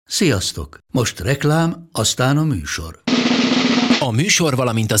Sziasztok! Most reklám, aztán a műsor. A műsor,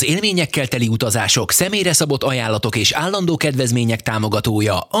 valamint az élményekkel teli utazások, személyre szabott ajánlatok és állandó kedvezmények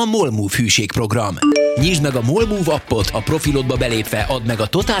támogatója a MOLMOVE hűségprogram. Nyisd meg a MOLMOVE appot, a profilodba belépve add meg a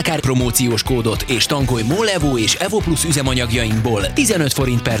Totalcar promóciós kódot és tankolj MOL Evo és Evo Plus üzemanyagjainkból 15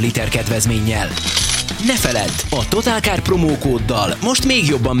 forint per liter kedvezménnyel. Ne feledd, a Totalcar promókóddal most még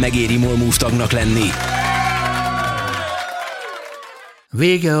jobban megéri MOLMOVE tagnak lenni.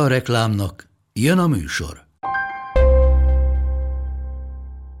 Vége a reklámnak, jön a műsor.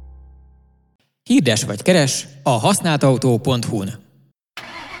 Hirdes vagy keres a használtautó.hu-n.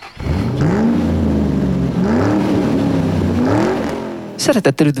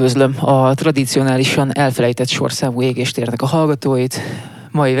 Szeretettel üdvözlöm a tradicionálisan elfelejtett sorszámú égéstérnek a hallgatóit.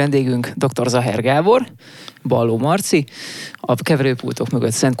 Mai vendégünk dr. Zaher Gábor, Balló Marci, a keverőpultok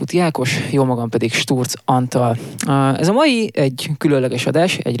mögött Szentkuti Ákos, jó magam pedig Sturc Antal. Ez a mai egy különleges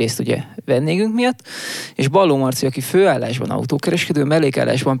adás, egyrészt ugye vendégünk miatt, és Balló Marci, aki főállásban autókereskedő,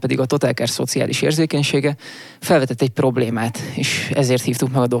 mellékállásban pedig a Totalcar szociális érzékenysége, felvetett egy problémát, és ezért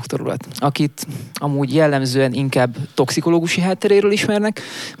hívtuk meg a doktor urat, akit amúgy jellemzően inkább toxikológusi hátteréről ismernek,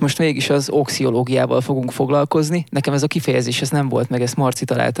 most mégis az oxiológiával fogunk foglalkozni. Nekem ez a kifejezés, ez nem volt meg, ezt Marci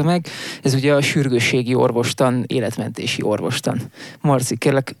találta meg. Ez ugye a sürgősségi orvostan, életmentési orvostan. Marci,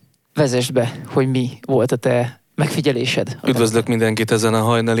 kérlek, vezesd be, hogy mi volt a te megfigyelésed. Üdvözlök mindenkit ezen a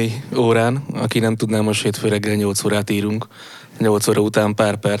hajnali órán. Aki nem tudná, most hétfő reggel 8 órát írunk, 8 óra után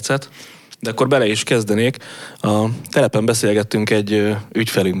pár percet. De akkor bele is kezdenék. A telepen beszélgettünk egy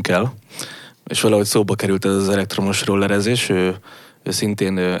ügyfelünkkel, és valahogy szóba került ez az elektromos rollerezés. Ő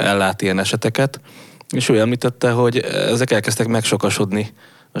szintén ellát ilyen eseteket, és ő említette, hogy ezek elkezdtek megsokasodni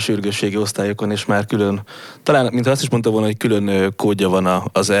a sürgősségi osztályokon, és már külön, talán, mintha azt is mondta volna, hogy külön kódja van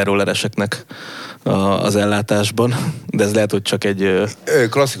az e-rollereseknek az ellátásban, de ez lehet, hogy csak egy...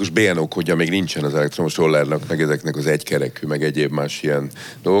 Klasszikus BNO kódja még nincsen az elektromos rollernak, meg ezeknek az egykerekű, meg egyéb más ilyen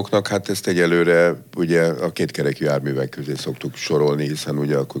dolgoknak. Hát ezt egyelőre ugye a kétkerekű járművek közé szoktuk sorolni, hiszen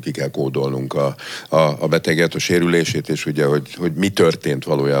ugye akkor ki kell kódolnunk a beteget, a sérülését, és ugye, hogy mi történt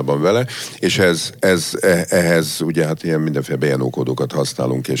valójában vele, és ehhez ugye hát ilyen mindenféle BNO kódokat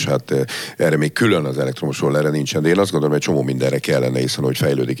használunk, és hát erre még külön az elektromos rollerre nincsen, de én azt gondolom, hogy egy csomó mindenre kellene, hiszen hogy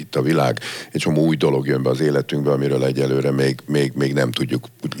fejlődik itt a világ, egy csomó új dolog jön be az életünkbe, amiről egyelőre még nem tudjuk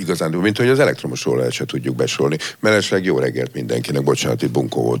igazán, mint hogy az elektromos rollert se tudjuk besorolni. Mellesleg jó reggelt mindenkinek, bocsánat, itt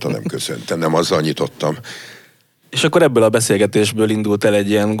bunkó volt, nem köszöntem, nem azzal nyitottam. És akkor ebből a beszélgetésből indult el egy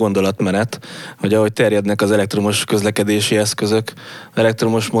ilyen gondolatmenet, hogy ahogy terjednek az elektromos közlekedési eszközök,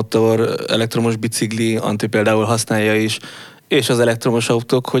 elektromos motor, elektromos bicikli, Antti például használja is, és az elektromos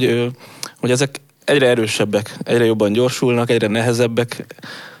autók, hogy ezek egyre erősebbek, egyre jobban gyorsulnak, egyre nehezebbek.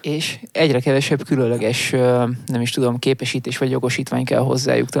 És egyre kevesebb különleges, nem is tudom, képesítés vagy jogosítvány kell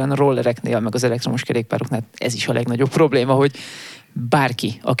hozzájuk. Talán a rollereknél, meg az elektromos kerékpároknál ez is a legnagyobb probléma, hogy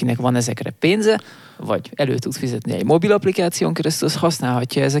bárki, akinek van ezekre pénze, vagy elő tud fizetni egy mobil applikáción keresztül, az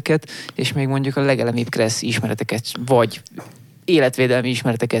használhatja ezeket, és még mondjuk a legelemibb kressz ismereteket, vagy életvédelmi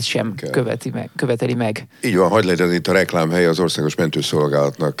ismereteket sem követeli meg. Így van, hagyd legyen itt a reklámhely, az Országos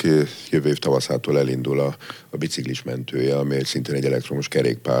Mentőszolgálatnak jövő év tavaszától elindul a biciklis mentője, ami szintén egy elektromos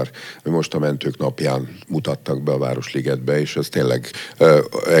kerékpár, ami most a mentők napján mutattak be a Városligetbe, és ez tényleg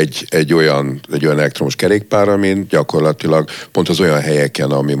egy olyan elektromos kerékpár, amin gyakorlatilag pont az olyan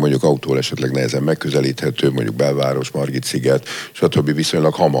helyeken, ami mondjuk autól esetleg nehezen megközelíthető, mondjuk Belváros, Margit-sziget, stb.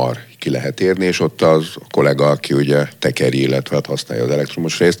 Viszonylag hamar ki lehet érni, és ott az a kollega, aki ugye tekeri, illetve használja az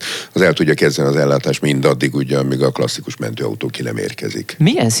elektromos részt, az el tudja kezdeni az ellátást mindaddig, ugye, amíg a klasszikus mentőautó ki nem érkezik.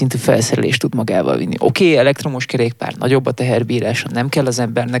 Milyen szintű felszerelést tud magával vinni? Oké, elektromos kerékpár, nagyobb a teherbírása, nem kell az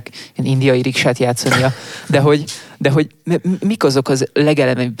embernek ilyen indiai riksát játszania, de hogy mik azok az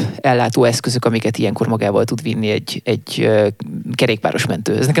legelemibb ellátó eszközök, amiket ilyenkor magával tud vinni egy kerékpáros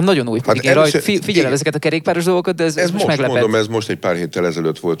mentő? Ez nekem nagyon új. Figyelem ezeket a kerékpáros dolgokat, de ez most meglepett. Mondom, ez most egy pár héttel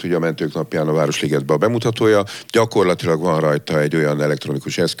ezelőtt volt ugye a mentők napján a Városligetben a bemutatója. Gyakorlatilag van rajta egy olyan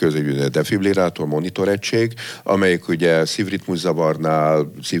elektronikus eszköz, egy defibrillátor, monitoregység, amelyik ugye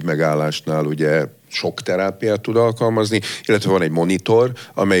szívritmuszavarnál, szívmegállásnál ugye sok terápiát tud alkalmazni, illetve van egy monitor,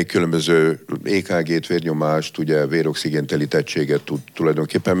 amely különböző EKG-t, vérnyomást, ugye véroxigén telítettséget tud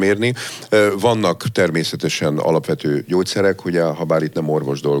tulajdonképpen mérni. Vannak természetesen alapvető gyógyszerek, ugye, ha bár itt nem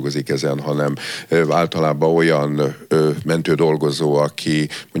orvos dolgozik ezen, hanem általában olyan mentődolgozó, aki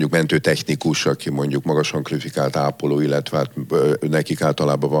mondjuk mentőtechnikus, aki mondjuk magasan kvalifikált ápoló, illetve hát nekik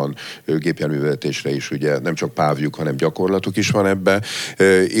általában van gépjárművezetésre is, ugye nem csak pávjuk, hanem gyakorlatuk is van ebbe,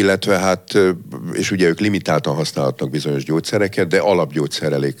 illetve hát és ugye ők limitáltan használhatnak bizonyos gyógyszereket, de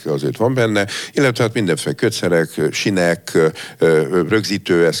alapgyógyszerelék azért van benne, illetve hát mindenféle kötszerek, sinek,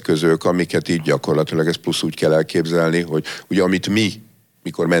 rögzítőeszközök, amiket így gyakorlatilag ezt plusz úgy kell elképzelni, hogy ugye amit mi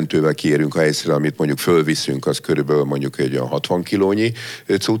mikor mentővel kiérünk a helyszínre, amit mondjuk fölviszünk, az körülbelül mondjuk egy olyan 60 kilónyi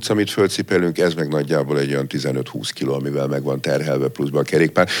cucc, amit fölcipelünk, ez meg nagyjából egy olyan 15-20 kiló, amivel meg van terhelve pluszba a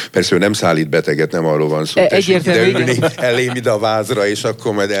kerékpár. Persze ő nem szállít beteget, nem arról van szó, tessék ide ülni, elém ide a vázra, és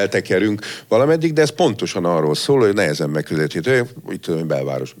akkor majd eltekerünk valameddig, de ez pontosan arról szól, hogy nehezen megközelíthető, itt a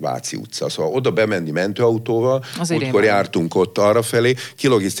belváros, Váci utca. Szóval oda bemenni mentőautóval, útkor jártunk ott arrafelé,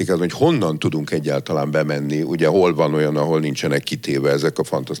 kilogisztikázom, hogy honnan tudunk egyáltalán bemenni, ugye hol van olyan, ahol nincsenek kitéve ezek a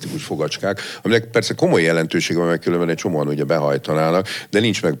fantasztikus fogacskák, aminek persze komoly jelentősége van, mert különben egy csomóan ugye behajtanának, de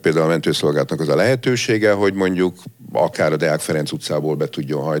nincs meg például a mentőszolgálatnak az a lehetősége, hogy mondjuk akár a Deák Ferenc utcából be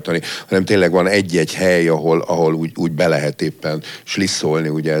tudjon hajtani, hanem tényleg van egy-egy hely, ahol úgy be lehet éppen slisszolni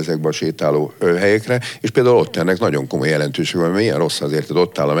ugye ezekbe a sétáló helyekre, és például ott ennek nagyon komoly jelentősége van, mert ilyen rossz azért, hogy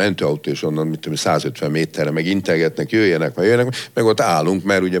ott áll a mentőautó, és onnan 150 méterre meg integetnek, jöjjenek, meg ott állunk,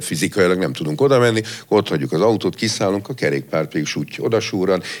 mert ugye fizikailag nem tudunk oda menni, ott hagyjuk az autót, kiszállunk, a kerékpár pedig súgy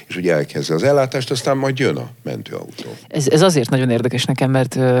odasúran, és ugye elkezdje az ellátást, aztán majd jön a mentőautó. Ez azért nagyon érdekes nekem,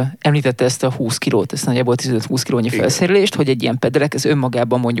 mert említette ezt a 20 kilót, ezt nagyjából 15-20 kilónyi felszerelést, hogy egy ilyen pedelek, ez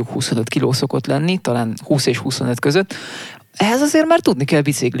önmagában mondjuk 25 kiló szokott lenni, talán 20 és 25 között. Ehhez azért már tudni kell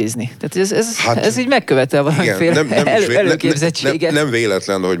biciklizni. Tehát ez így megkövetel valamiféle előképzettséget. Nem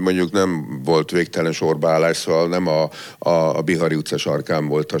véletlen, hogy mondjuk nem volt végtelen sorbeállás, szóval nem a Bihari utca sarkán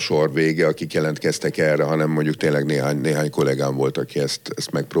volt a sor vége, akik jelentkeztek erre, hanem mondjuk tényleg néhány kollégám volt, aki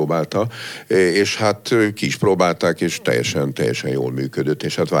ezt megpróbálta. És hát ki is próbálták, és teljesen jól működött,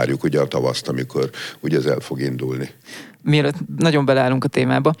 és hát várjuk ugye a tavaszt, amikor ugye ez el fog indulni. Mielőtt nagyon beleállunk a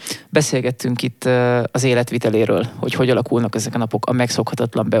témába, beszélgettünk itt az életviteléről, hogy alakulnak ezek a napok, a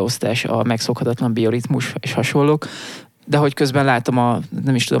megszokhatatlan beosztás, a megszokhatatlan bioritmus és hasonlók. De hogy közben látom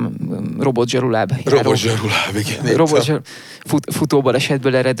robotzsaruláb. Robotzsaruláb, igen.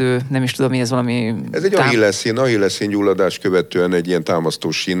 Futóbalesetből eredő, nem is tudom mi ez valami... Ez egy ahilleszín gyulladás követően egy ilyen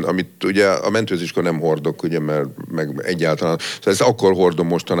támasztósín, amit ugye a mentőzéskor nem hordok, ugye, mert meg egyáltalán... Szóval ezt akkor hordom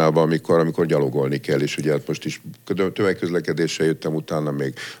mostanában, amikor gyalogolni kell, és ugye hát most is tömegközlekedéssel jöttem, utána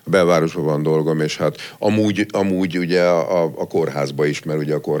még a belvárosban van dolgom, és hát amúgy ugye a kórházba is, mert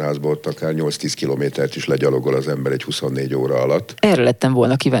ugye a kórházban ott akár 8-10 kilométert is legyalogol az ember egy 24 óra alatt. Erre lettem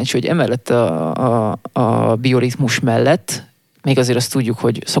volna kíváncsi, hogy emellett a bioritmus mellett még azért azt tudjuk,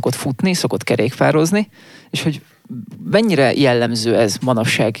 hogy szokott futni, szokott kerékpározni, és hogy mennyire jellemző ez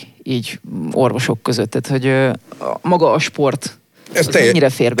manapság így orvosok között, tehát hogy maga a sport mennyire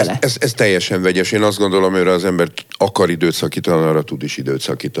fér bele? Ez teljesen vegyes. Én azt gondolom, hogy az ember akar időt szakítani, arra tud is időt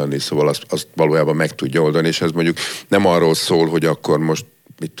szakítani, szóval azt valójában meg tudja oldani, és ez mondjuk nem arról szól, hogy akkor most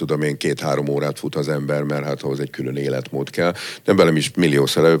 2-3 órát fut az ember, mert hát ahhoz egy külön életmód kell. De velem is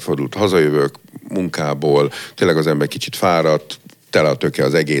milliószor előfordult, hazajövök munkából, tényleg az ember kicsit fáradt, tele a töke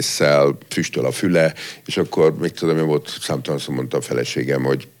az egésszel, füstöl a füle, és akkor volt számtalanszor mondta a feleségem,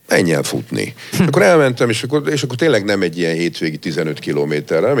 hogy menj el futni. Akkor elmentem, és akkor tényleg nem egy ilyen hétvégi 15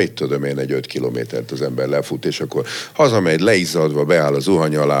 kilométerre, egy 5 kilométert az ember lefut, és akkor hazamegy, leizzadva, beáll a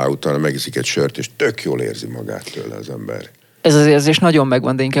zuhany alá, utána megiszik egy sört, és tök jól érzi magát tőle az ember. Ez az érzés nagyon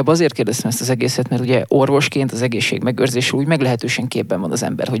megvan, de inkább azért kérdeztem ezt az egészet, mert ugye orvosként az egészség megőrzésről úgy meglehetősen képben van az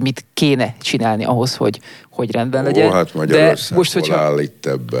ember, hogy mit kéne csinálni ahhoz, hogy rendben legyen. Hát Magyarország, most, hogyha áll itt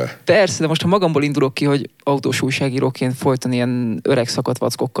ebbe. Persze, de most ha magamból indulok ki, hogy autós újságíróként folyton ilyen öreg szakadt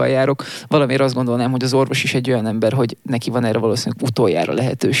vackokkal járok, valamiért azt gondolnám, hogy az orvos is egy olyan ember, hogy neki van erre valószínűleg utoljára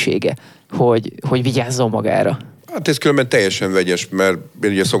lehetősége, hogy vigyázzon magára. Hát ez különben teljesen vegyes, mert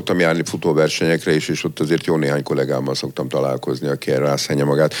én ugye szoktam járni futóversenyekre is, és ott azért jó néhány kollégámmal szoktam találkozni, aki erre rászánja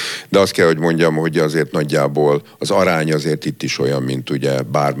magát. De azt kell, hogy mondjam, hogy azért nagyjából az arány azért itt is olyan, mint ugye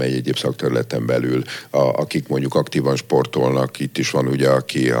bármely egyéb szakterületen belül, akik mondjuk aktívan sportolnak, itt is van ugye,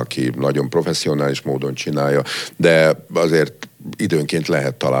 aki nagyon professzionális módon csinálja, de azért időnként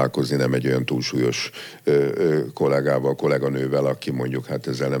lehet találkozni nem egy olyan túlsúlyos kollégával, kolléganővel, aki mondjuk hát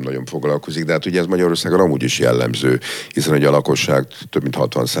ezzel nem nagyon foglalkozik, de hát ugye ez Magyarországon amúgy is jellemző, hiszen ugye a lakosság több mint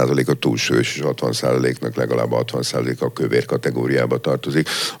 60%-a túlsúlyos, és 60%-nak legalább 60%-a a kövér kategóriába tartozik,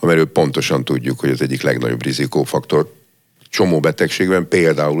 amiről pontosan tudjuk, hogy az egyik legnagyobb rizikófaktor csomó betegségben,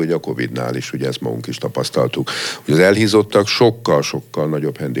 például ugye a Covid-nál is, ugye ezt magunk is tapasztaltuk, hogy az elhízottak sokkal-sokkal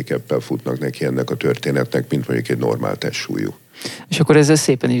nagyobb handicappel futnak neki ennek a történetnek, mint mondjuk egy normál testsúlyú. És akkor ezzel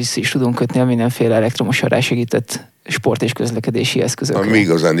szépen vissza is tudunk kötni a mindenféle elektromosan rásegített sport- és közlekedési eszközökre. Ami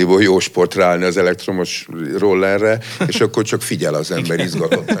igazándiból jó sport ráállni az elektromos rollerre, és akkor csak figyel az ember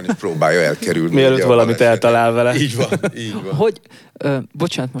izgatottan, és próbálja elkerülni. Mielőtt valamit eltalál vele. Így van, így van. Hogy,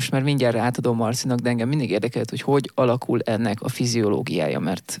 bocsánat, most már mindjárt átadom Marcinak, de engem mindig érdekelt, hogy alakul ennek a fiziológiája,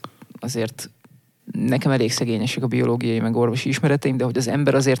 mert azért nekem elég szegényesek a biológiai meg orvosi ismereteim, de hogy az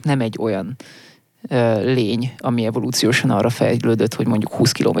ember azért nem egy olyan lény, ami evolúciósan arra fejlődött, hogy mondjuk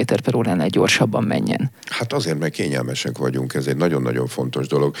 20 km/óránál gyorsabban menjen. Hát azért, mert kényelmesek vagyunk, ez egy nagyon-nagyon fontos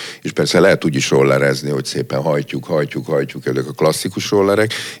dolog. És persze lehet úgy is rollerezni, hogy szépen hajtjuk, ezek a klasszikus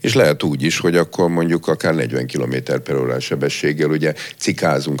rollerek, és lehet úgy is, hogy akkor mondjuk akár 40 km/h sebességgel ugye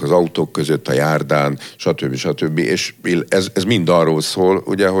cikázunk az autók között, a járdán, stb. És ez mind arról szól,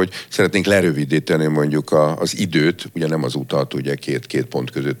 ugye, hogy szeretnénk lerövidíteni mondjuk az időt, ugye nem az utat, ugye két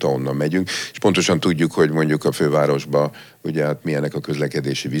pont között, ahonnan megyünk, és pontosan tudjuk, hogy mondjuk a fővárosban ugye hát milyenek a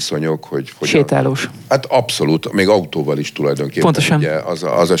közlekedési viszonyok, hogy sétálós. Hát abszolút, még autóval is tulajdonképpen pontosan. Ugye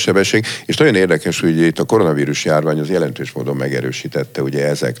az a sebesség. És nagyon érdekes, hogy itt a koronavírus járvány az jelentős módon megerősítette ugye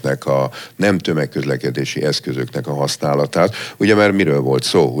ezeknek a nem tömegközlekedési eszközöknek a használatát. Ugye mert miről volt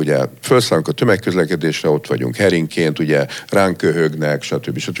szó? Ugye felszállunk a tömegközlekedésre, ott vagyunk heringként, ugye ránk köhögnek,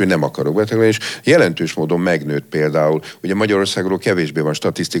 stb. Nem akarok betegülni, és jelentős módon megnőtt például, ugye Magyarországról kevésbé van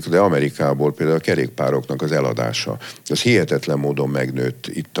statisztika, de Amerikából például a kerékpároknak az eladása. Az hihetetlen módon megnőtt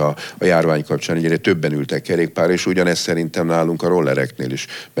itt a járvány kapcsán, egyre többen ültek kerékpárra, és ugyanezt szerintem nálunk a rollereknél is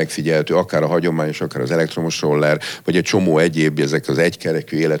megfigyelhető, akár a hagyományos, akár az elektromos roller, vagy egy csomó egyéb, ezek az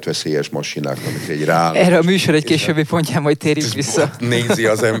egykerekű életveszélyes masinák, amik egy rá. Erre a műsor egy későbbi pontján majd térjünk vissza. Nézi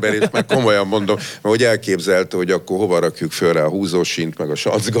az ember, és meg komolyan mondom, mert hogy elképzelte, hogy akkor hova rakjuk föl rá a húzósint, meg a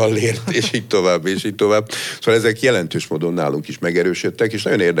sancgallért, és így tovább, és így tovább. Szóval ezek jelentős módon nálunk is megerősödtek, és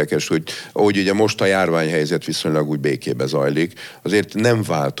nagyon érdekes, hogy ahogy ugye most a járványhelyzet viszonylag úgy békében zajlik, azért nem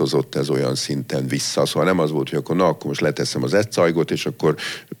változott ez olyan szinten vissza. Szóval nem az volt, hogy akkor most leteszem az ecajgot, és akkor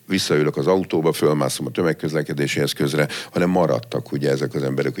visszaülök az autóba, fölmászom a tömegközlekedési eszközre, hanem maradtak ugye ezek az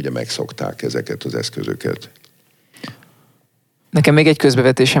emberek, ugye megszokták ezeket az eszközöket. Nekem még egy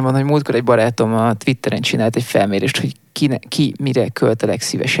közbevetésem van, hogy múltkor egy barátom a Twitteren csinált egy felmérést, hogy ki mire költ a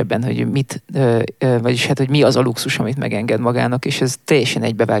legszívesebben, hogy vagyis hát, hogy mi az a luxus, amit megenged magának, és ez teljesen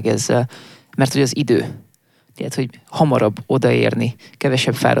egybevág ezzel, mert hogy az idő. Tehát, hogy hamarabb odaérni,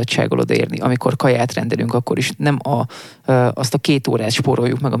 kevesebb fáradtsággal odaérni. Amikor kaját rendelünk, akkor is nem azt a 2 órát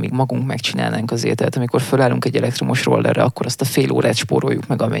spóroljuk meg, amíg magunk megcsinálnánk az ételt. Amikor fölállunk egy elektromos rollerre, akkor azt a fél órát spóroljuk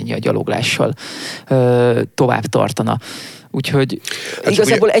meg, amennyi a gyaloglással tovább tartana. Úgyhogy hát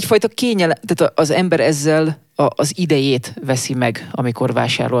igazából ugye egyfajta kényelem, tehát az ember ezzel az idejét veszi meg, amikor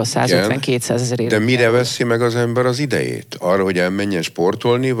vásárol 150-200 ezerért. De mire veszi meg az ember az idejét? Arra, hogy elmenjen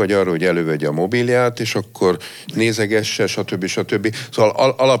sportolni, vagy arra, hogy elővegye a mobilját, és akkor nézegesse, stb.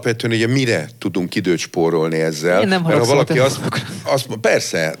 Szóval alapvetően ugye mire tudunk időt spórolni ezzel? Én nem mert ha valaki azt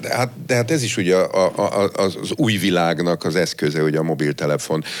persze, de hát ez is ugye az új világnak az eszköze, ugye a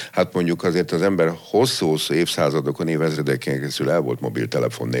mobiltelefon. Hát mondjuk azért az ember hosszú-hosszú évszázadokon, évezredeken keresztül el volt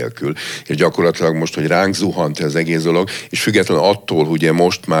mobiltelefon nélkül, és gyakorlatilag most, hogy ránk zuhant az egész dolog, és függetlenül attól, hogy ugye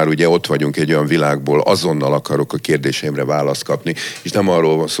most már ugye ott vagyunk egy olyan világból, azonnal akarok a kérdéseimre választ kapni, és nem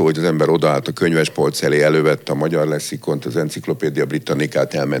arról van szó, hogy az ember odaállt a könyvespolc elé, elővette a magyar lexikont, az Encyclopedia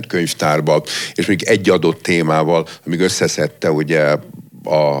Britannicát, elment könyvtárba, és még egy adott témával, amíg összeszedte ugye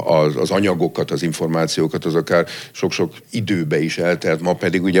az anyagokat, az információkat, az akár sok-sok időbe is eltelt, ma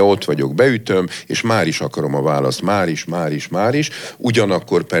pedig ugye ott vagyok, beütöm, és már is akarom a választ, már is.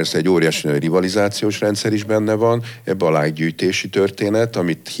 Ugyanakkor persze egy óriási rivalizációs rendszer is benne van, ebbe a lájkgyűjtési történet,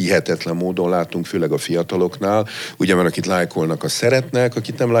 amit hihetetlen módon látunk, főleg a fiataloknál, ugye mert akit lájkolnak, azt szeretnek,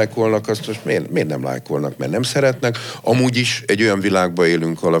 akit nem lájkolnak, azt most miért nem lájkolnak, mert nem szeretnek. Amúgy is egy olyan világban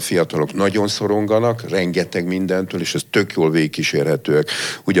élünk, ahol a fiatalok nagyon szoronganak, rengeteg mindentől, és ez tök jól végigkísérhetőek.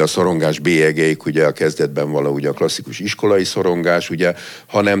 Ugye a szorongás bélyegeik, ugye a kezdetben vala ugye a klasszikus iskolai szorongás, ugye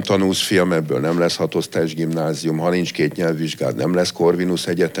ha nem tanulsz fiam, ebből nem lesz 6 osztályos gimnázium, ha nincs 2 nyelvvizsgád, nem lesz Corvinus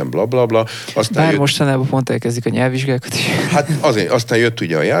Egyetem, blablabla. Bár mostanában pont elkezdik a nyelvvizsgákat is. Hát azért, aztán jött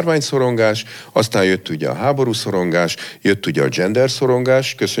ugye a járványszorongás, aztán jött ugye a háború szorongás, jött ugye a gender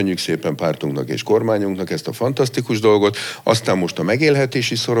szorongás, köszönjük szépen pártunknak és kormányunknak ezt a fantasztikus dolgot, aztán most a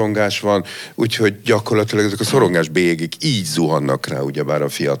megélhetési szorongás van, úgyhogy gyakorlatilag ezek a szorongás bélyegik így zuhannak rá ugyebár a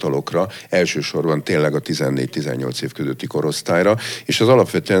fiatalokra, elsősorban tényleg a 14-18 év közötti korosztályra, és az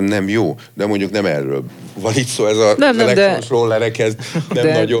alapvetően nem jó, de mondjuk nem erről van itt szó, ez az elektromos rollerekhez nem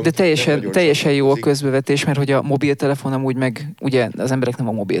nagyon. De teljesen jó a közbevetés, mert hogy a mobiltelefon amúgy meg, ugye az emberek nem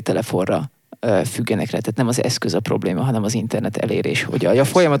a mobiltelefonra függenek rá. Tehát nem az eszköz a probléma, hanem az internet elérés. Ugye a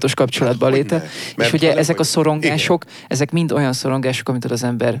folyamatos kapcsolatban léte. És ugye ezek a szorongások, ezek mind olyan szorongások, amitől az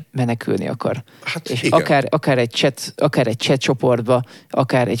ember menekülni akar. Hát és igen. akár egy chat csoportba,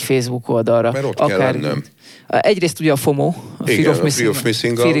 akár egy Facebook oldalra. Mert ott kell lennem. Egyrészt ugye a FOMO, a Fear of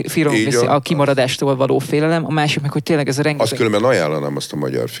Missing, a kimaradástól való félelem, a másik meg, hogy tényleg ez a rengeteg... Azt különben ajánlanám azt a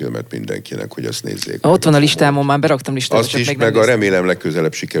magyar filmet mindenkinek, hogy azt nézzék. Ott van a listámon, már beraktam listára. Azt is, meg a Remélem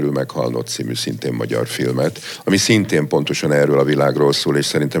legközelebb sikerül meghalnod című szintén magyar filmet, ami szintén pontosan erről a világról szól, és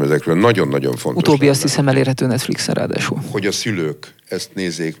szerintem ezekről nagyon-nagyon fontos. Utóbbi azt hiszem elérhető Netflixen ráadásul. Hogy a szülők ezt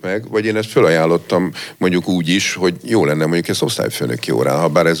nézzék meg, vagy én ezt felajánlottam mondjuk úgy is, hogy jó lenne mondjuk ezt osztályfőnöki órán, ha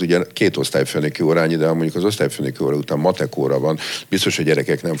bár ez ugye 2 osztályfőnöki órányi, de ha mondjuk az osztályfőnöki óra után matek óra van, biztos, hogy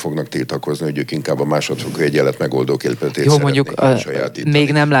gyerekek nem fognak tiltakozni, hogy ők inkább a másodfokú egyenlet megoldó képletét jó, mondjuk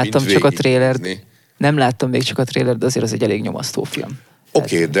még nem láttam csak a trélert. Nem láttam még csak a trélert, de azért az egy elég nyomasztó film.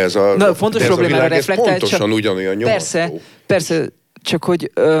 Oké, de ez a fontos problémára reflektál, pontosan ugyanolyan nyomasztó. Persze, csak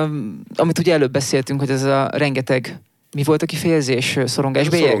hogy amit ugye előbb beszéltünk, hogy ez a rengeteg mi volt a kifejezés?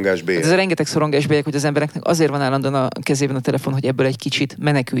 Szorongásbélyeg? Szorongásbélyeg. Ez a rengeteg szorongásbélyeg, hogy az embereknek azért van állandóan a kezében a telefon, hogy ebből egy kicsit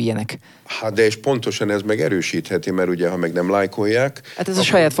meneküljenek. Hát de és pontosan ez megerősítheti, mert ugye ha meg nem lájkolják... Hát ez a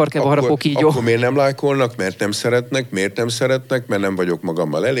saját farkába harapó kígyó. Akkor miért nem lájkolnak? Mert nem szeretnek? Miért nem szeretnek? Mert nem vagyok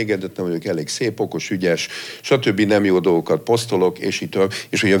magammal elégedett, nem vagyok elég szép, okos, ügyes, stb. Nem jó dolgokat posztolok, és így tovább.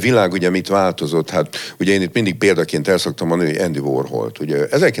 És ugye a világ ugye mit változott? Hát ugye én itt mindig példaként el szoktam mondani, hogy Andy Warholt. Ugye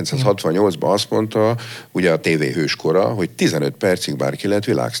 1968-ban azt mondta, ugye a tévéhőskora, hogy 15 percig bárki lehet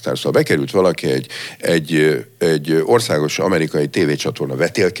világsztár. Szóval bekerült valaki egy országos amerikai tévécsatorna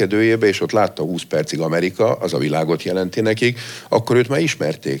vetélkedőjébe, és ott látta 20 percig Amerika, az a világot jelenti nekik, akkor őt már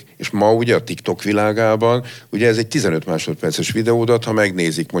ismerték. És ma ugye a TikTok világában, ugye ez egy 15 másodperces videódat, ha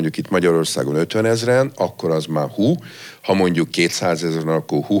megnézik mondjuk itt Magyarországon 50 000-en, akkor az már ha mondjuk 200 000-en,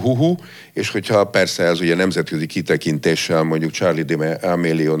 akkor és hogyha persze ez ugye nemzetközi kitekintéssel mondjuk Charli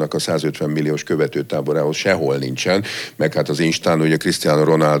D'Amelio-nak a 150 milliós követőtáborához sehol nincsen, meg hát az Instán ugye Cristiano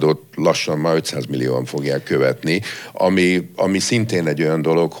Ronaldot lassan már 500 millióan fogják követni, ami szintén egy olyan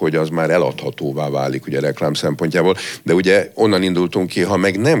dolog, hogy az már eladhatóvá válik ugye reklám szempontjából, de ugye onnan indultunk ki, ha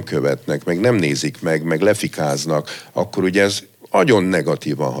meg nem követnek, meg nem nézik meg lefikáznak, akkor ugye ez nagyon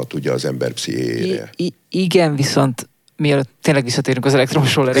negatívan hat ugye az ember pszichéjére. Igen, viszont mielőtt tényleg visszatérünk az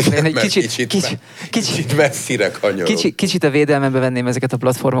elektromos rollerekre, én egy kicsit messzire kanyarodunk. Kicsit a védelmembe venném ezeket a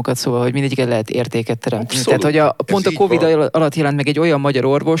platformokat, szóval, hogy mindegyiket lehet értéket teremteni. Abszolút. Tehát, hogy pont a Covid alatt jelent meg egy olyan magyar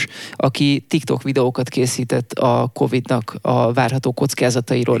orvos, aki TikTok videókat készített a Covidnak a várható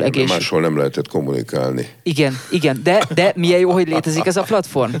kockázatairól. Máshol nem lehetett kommunikálni. Igen, de milyen jó, hogy létezik ez a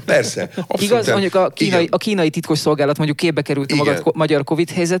platform. Persze. Igaz, mondjuk a kínai titkos szolgálat mondjuk képbe került a magyar Covid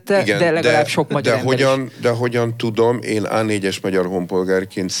helyzettel, de legalább sok magyar ember De hogyan tudom én A4-es magyar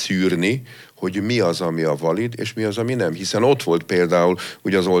honpolgárként szűrni, hogy mi az, ami a valid, és mi az, ami nem. Hiszen ott volt például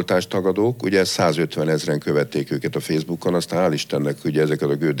ugye az oltástagadók, ugye 150 000-en követték őket a Facebookon, aztán hál' Istennek ugye ezeket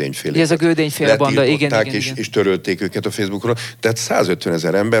a gördényféléket. Ez a gördényféle banda, igen. És törölték őket a Facebookon. Tehát 150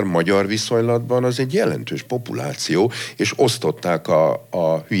 000 ember magyar viszonylatban az egy jelentős populáció, és osztották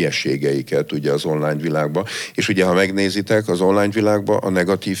a hülyeségeiket ugye az online világban. És ugye, ha megnézitek, az online világban a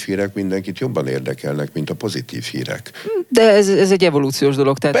negatív hírek mindenkit jobban érdekelnek, mint a pozitív hírek. De ez egy evolúciós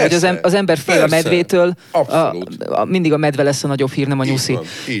dolog. Tehát, persze, hogy az ember fél a medvétől, mindig a medve lesz a nagyobb hír, nem a nyuszi.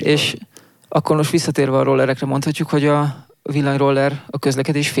 És akkor most visszatérve a rollerekre mondhatjuk, hogy a villanyroller a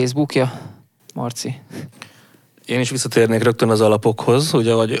közlekedés Facebookja? Marci. Én is visszatérnék rögtön az alapokhoz, hogy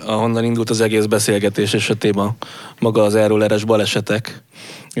ahonnan indult az egész beszélgetés és a téma maga az e-rolleres balesetek.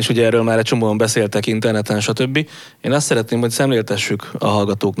 És ugye erről már egy csomóan beszéltek interneten, stb. Én azt szeretném, hogy szemléltessük a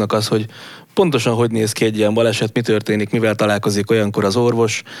hallgatóknak az, hogy pontosan hogy néz ki egy ilyen baleset, mi történik, mivel találkozik olyankor az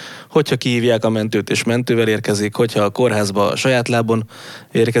orvos, hogyha kihívják a mentőt és mentővel érkezik, hogyha a kórházba a saját lábon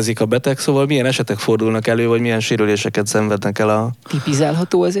érkezik a beteg, szóval milyen esetek fordulnak elő, vagy milyen sérüléseket szenvednek el a...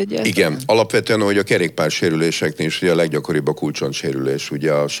 Tipizálható ez egyáltalán? Igen, alapvetően, hogy a kerékpársérüléseknél is ugye a leggyakoribb a kulcsontssérülés,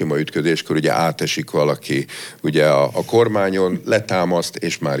 ugye a sima ütközéskor ugye átesik valaki ugye a kormányon, letámaszt,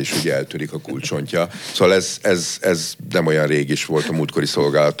 és már is ugye eltörik a kulcsontja. Szóval ez nem olyan rég is volt a múltkori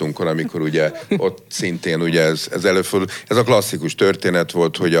szolgálatunkon, amikor ugye ott szintén ugye ez előfordul. Ez a klasszikus történet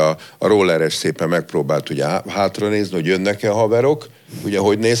volt, hogy a rolleres szépen megpróbált ugye hátranézni, hogy jönnek-e haverok, Ugye,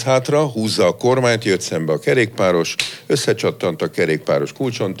 hogy néz hátra, húzza a kormányt, jött szembe a kerékpáros, összecsattant a kerékpáros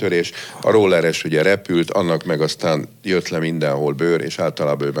kulcsontörés, a rolleres ugye repült, annak meg aztán jött le mindenhol bőr, és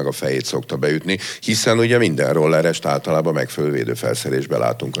általában ő meg a fejét szokta beütni, hiszen ugye minden rollerest általában megfelelő védőfelszerelésbe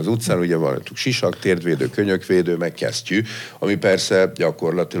látunk az utcán, ugye van sisak, térdvédő, könyökvédő, meg kesztyű, ami persze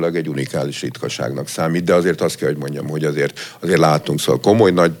gyakorlatilag egy unikális ritkaságnak számít, de azért azt kell, hogy mondjam, hogy azért látunk, szóval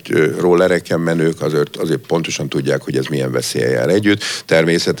komoly nagy rollereken menők azért pontosan tudják, hogy ez milyen veszéllyel jár együtt.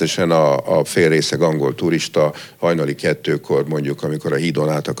 Természetesen a félrészeg angol turista hajnali 2-kor mondjuk, amikor a hídon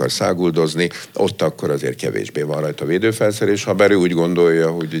át akar száguldozni, ott akkor azért kevésbé van rajta védőfelszerelés, ha bár ő úgy gondolja,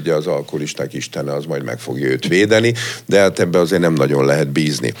 hogy ugye az alkoholisták istene az majd meg fogja őt védeni, de hát ebbe azért nem nagyon lehet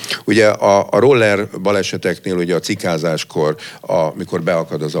bízni. Ugye a roller baleseteknél ugye a cikázáskor, amikor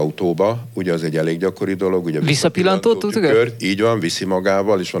beakad az autóba, ugye az egy elég gyakori dolog, ugye visszapillantó tükör? Így van, viszi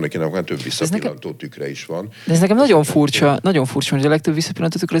magával, és van akinek már több visszapillantó tükre is van. De ez nekem nagyon furcsa, hogy a legtöbb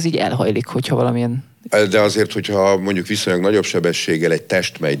visszapillantó tükör az így elhajlik, hogyha valamilyen... De azért, hogyha mondjuk viszonylag nagyobb sebességgel egy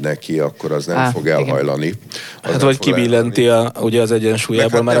test megy neki, akkor az nem fog elhajlani. Hát vagy kibillenti ugye az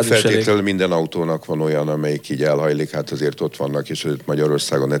egyensúlyából, már az is elég. Feltétlenül minden autónak van olyan, amelyik így elhajlik, hát azért ott vannak, és azért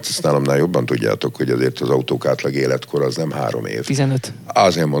Magyarországon, ezt nálamnál jobban tudjátok, hogy azért az autók átlag életkor az nem 3 év. 15.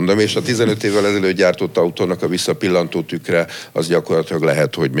 Azért mondom, és a 15 évvel ezelőtt gyártott autónak a visszapillantó tükre, az gyakorlatilag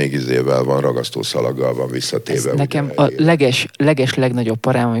lehet, hogy még izével van, ragasztószalaggal van visszatéve. Ez nekem a legnagyobb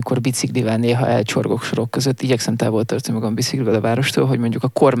parám, amikor biciklivel néha elcsorgok sorok között, igyekszem távol tartani magam biciklivel a várostól, hogy mondjuk a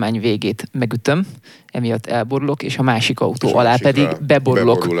kormány végét megütöm, emiatt elborulok, és a másik autó és alá pedig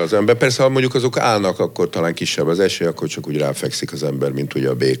beborulok. Beborul az ember. Persze, ha mondjuk azok állnak, akkor talán kisebb az esély, akkor csak úgy ráfekszik az ember, mint ugye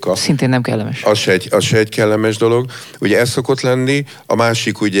a béka. Szintén nem kellemes. Az se egy kellemes dolog. Ugye ez szokott lenni. A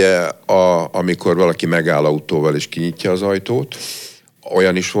másik ugye, amikor valaki megáll autóval és kinyitja az ajtót,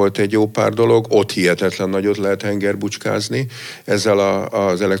 olyan is volt egy jó pár dolog, ott hihetetlen nagyot lehet hengerbucskázni ezzel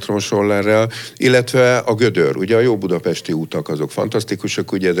az elektromos rollerrel, illetve a gödör, ugye a jó budapesti utak azok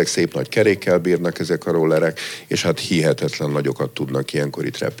fantasztikusak, ugye ezek szép nagy kerékkel bírnak ezek a rollerek, és hát hihetetlen nagyokat tudnak ilyenkor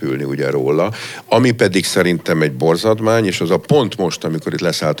itt repülni ugye róla, ami pedig szerintem egy borzadmány, és az a pont most, amikor itt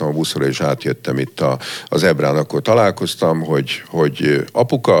leszálltam a buszra és átjöttem itt az Ebrán, akkor találkoztam, hogy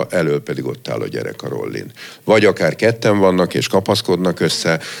apuka, elől pedig ott áll a gyerek a rollin. Vagy akár ketten vannak és kapaszkodnak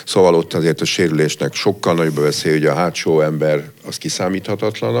össze, szóval ott azért a sérülésnek sokkal nagyobb veszély, hogy a hátsó ember az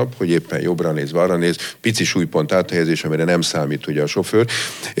kiszámíthatatlanabb, hogy éppen jobbra néz, balra néz, pici súlypont áthelyezés, amire nem számít ugye a sofőr,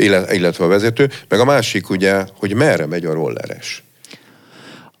 illetve a vezető, meg a másik ugye, hogy merre megy a rolleres.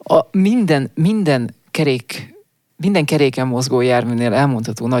 Minden keréken mozgó járműnél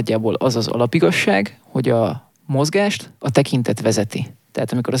elmondható nagyjából az az alapigasság, hogy a mozgást a tekintet vezeti.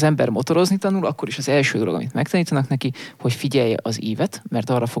 Tehát amikor az ember motorozni tanul, akkor is az első dolog, amit megtanítanak neki, hogy figyelje az ívet, mert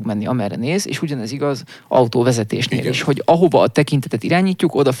arra fog menni, amerre néz, és ugyanez igaz autóvezetésnél is, hogy ahova a tekintetet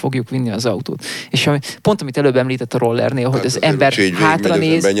irányítjuk, oda fogjuk vinni az autót. És pont amit előbb említett a rollernél, hogy az ember hátra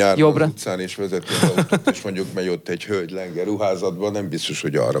néz, jobbra. Az utcán és vezeti az autót, és mondjuk megy ott egy hölgy lenge ruházatban, nem biztos,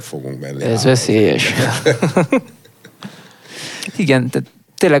 hogy arra fogunk menni. Ez veszélyes. Igen, tehát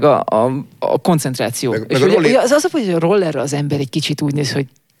tényleg a koncentráció. Hogy a rollerre az ember egy kicsit úgy néz, hogy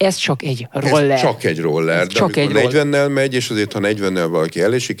ez csak egy roller. Ez csak egy roller, de amikor 40-nel megy, és azért ha 40-nel valaki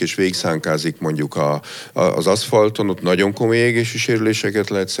elesik, és végigszánkázik mondjuk az aszfalton, ott nagyon komoly égési sérüléseket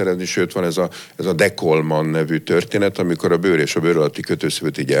lehet szerezni, sőt van ez a dekolman nevű történet, amikor a bőr és a bőr alatti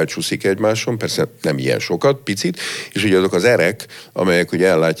kötőszövet így elcsúszik egymáson, persze nem ilyen sokat, picit, és ugye azok az erek, amelyek ugye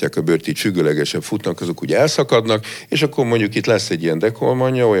ellátják a bőrt, így függőlegesen futnak, azok ugye elszakadnak, és akkor mondjuk itt lesz egy ilyen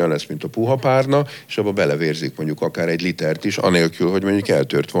dekolmanja, olyan lesz, mint a puha párna, és abba belevérzik mondjuk akár 1 litert is, anélkül, hogy mondjuk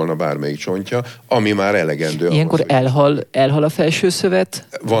eltört volna bármelyik csontja, ami már elegendő. Ilyenkor elhal a felső szövet?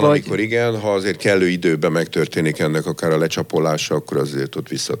 Van, amikor igen, ha azért kellő időben megtörténik ennek akár a lecsapolása, akkor azért ott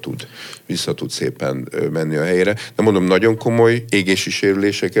vissza tud szépen menni a helyére. De mondom, nagyon komoly égési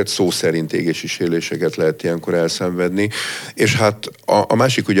sérüléseket, szó szerint égési sérüléseket lehet ilyenkor elszenvedni. És hát a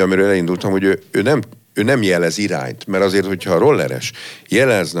másik ugye, amiről elindultam, hogy ő nem jelez irányt, mert azért, hogyha a rolleres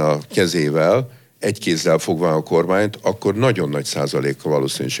jelezne a kezével, egy kézzel fogva a kormányt, akkor nagyon nagy százaléka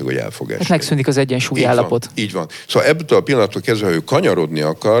valószínűség, hogy el fog esni. Hát megszűnik az egyensúly állapot. Így van. Szóval ebből a pillanattól kezdve, ha ő kanyarodni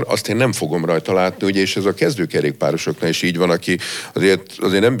akar, azt én nem fogom rajta látni, ugye, és ez a kezdőkerékpárosoknál is így van, aki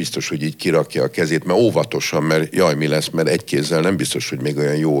azért nem biztos, hogy így kirakja a kezét, mert óvatosan, mert jaj, mi lesz, mert egy kézzel nem biztos, hogy még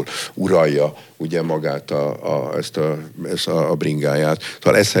olyan jól uralja ugye magát ezt a bringáját.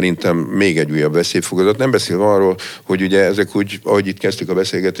 Szóval ez szerintem még egy újabb veszélyfokozat. Nem beszélve arról, hogy ugye ezek úgy, ahogy itt kezdtük a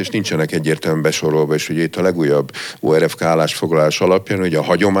beszélgetést, nincsenek egyértelműen besorolva, és ugye itt a legújabb ORFK állásfoglalás alapján, hogy a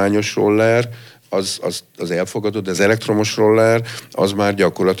hagyományos roller, az elfogadott, de az elektromos roller, az már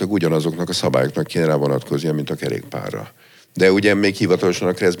gyakorlatilag ugyanazoknak a szabályoknak kéne rá vonatkoznia, mint a kerékpárra. De ugye még hivatalosan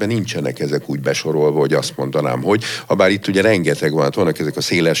a Kreszben nincsenek ezek úgy besorolva, hogy azt mondanám, hogy habár itt ugye rengeteg van, vannak ezek a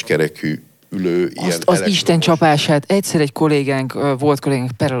széles kerekű ülő, az Isten csapását. Egyszer egy volt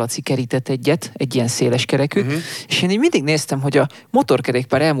kollégánk, Perelaci kerített egy ilyen széles kerekű, és én így mindig néztem, hogy a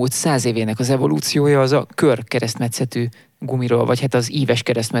motorkerékpár elmúlt 100 évének az evolúciója az a kör keresztmetszetű gumiról, vagy hát az íves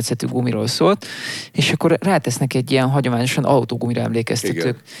keresztmetszetű gumiról szólt, és akkor rátesznek egy ilyen hagyományosan autógumira emlékeztetők.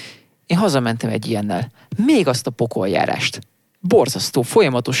 Igen. Én hazamentem egy ilyennel. Még azt a pokoljárást. Borzasztó,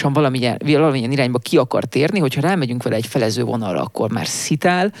 folyamatosan valamilyen irányba ki akar térni, hogyha rámegyünk vele egy felező vonalra, akkor már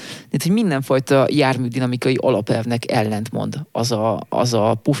szitál, de hogy mindenfajta járműdinamikai alapelvnek ellentmond az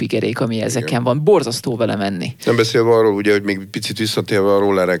a pufikerék, ami ezeken van. Borzasztó vele menni. Nem beszélve arról, ugye, hogy még picit visszatérve a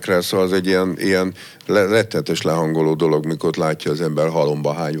rollerekre, szóval az egy ilyen rettenetes lehangoló dolog, mikor látja az ember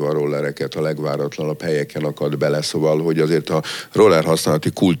halomba hányva a rollereket, a legváratlanabb helyeken akad bele, szóval, hogy azért a roller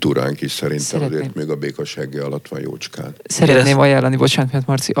használati kultúránk is szerintem azért még a békasegge alatt van jócskán. Szeretném ajánlani, bocsánat, mert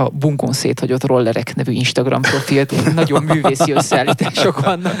Marci, a Bunkon széthagyott rollerek nevű Instagram profilt, nagyon művészi összeállítások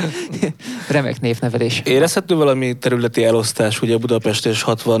vannak. Remek névnevelés. Érezhető valami területi elosztás, ugye Budapest és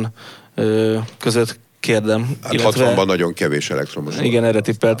 60 között, kérdem. Hát 60-ban nagyon kevés elektromos. Igen, erre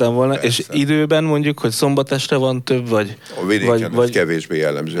tippeltem volna. Persze. És időben mondjuk, hogy szombat este van több, vagy... A vidéken vagy kevésbé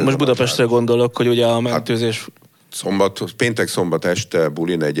jellemző. Most Budapestre gondolok, hogy ugye a mentőzés... Péntek-szombat este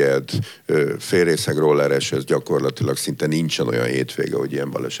buli negyed, félrészeg rolleres, ez gyakorlatilag szinte nincsen olyan hétvége, hogy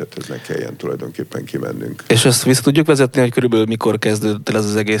ilyen balesethez ne kelljen tulajdonképpen kimennünk. És ezt vissza tudjuk vezetni, hogy körülbelül mikor kezdődött el ez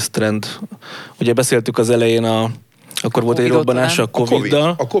az egész trend? Ugye beszéltük az elején akkor volt egy robbanás a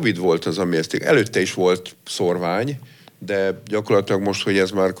Covid-dal. A Covid volt az, ami ezt... Előtte is volt szorvány, de gyakorlatilag most, hogy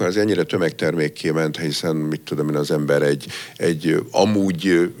ez már ez ennyire tömegtermékké ment, hiszen mit tudom én, az ember egy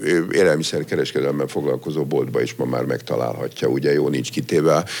amúgy élelmiszerkereskedelemmel foglalkozó boltba is ma már megtalálhatja, ugye jó, nincs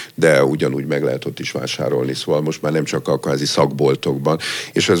kitéve, de ugyanúgy meg lehet ott is vásárolni, szóval most már nem csak a kvázi szakboltokban,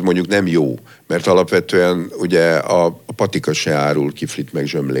 és ez mondjuk nem jó, mert alapvetően ugye a patika se árul kiflit meg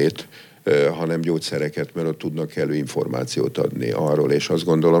zsömlét, hanem gyógyszereket, mert ott tudnak elő információt adni arról, és azt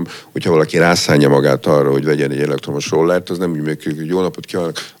gondolom, hogyha valaki rászánja magát arra, hogy vegyen egy elektromos rollert, az nem úgy működik, hogy jó napot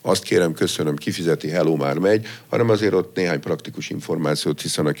kívánok, azt kérem, köszönöm, kifizeti, hello, már megy, hanem azért ott néhány praktikus információt,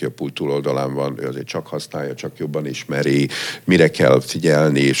 hiszen aki a pult túloldalán van, ő azért csak használja, csak jobban ismeri, mire kell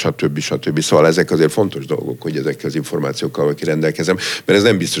figyelni, stb. Szóval ezek azért fontos dolgok, hogy ezekkel az információkkal valaki rendelkezem, mert ez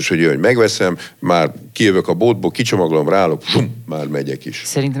nem biztos, hogy jön, hogy megveszem, már kijövök a boltból, kicsomagolom, ráállok, már megyek is.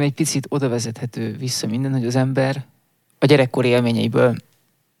 Szerintem egy picit oda vezethető vissza minden, hogy az ember a gyerekkori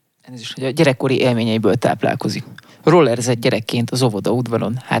élményeiből táplálkozik. Rollerzett gyerekként az óvoda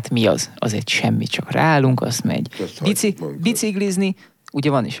udvaron, hát mi az? Az egy semmi, csak ráállunk, azt megy. Biciklizni, ugye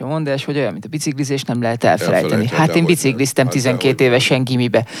van is a mondás, hogy olyan, mint a biciklizés, nem lehet elfelejteni. Hát én bicikliztem 12 évesen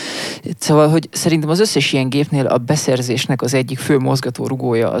gimibe. Szóval, hogy szerintem az összes ilyen gépnél a beszerzésnek az egyik fő mozgató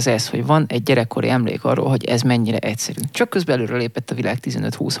rugója az ez, hogy van egy gyerekkori emlék arról, hogy ez mennyire egyszerű. Csak közben előre lépett a világ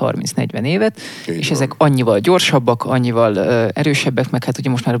 15-20-30-40 évet, és ezek annyival gyorsabbak, annyival erősebbek, meg hát ugye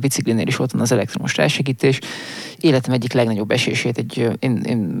most már a biciklinél is ott van az elektromos rásegítés. Életem egyik legnagyobb esését,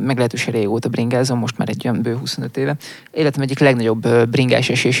 én meglehetősen régóta bringázom, most már egy olyan bő 25 éve. Életem egyik legnagyobb bringás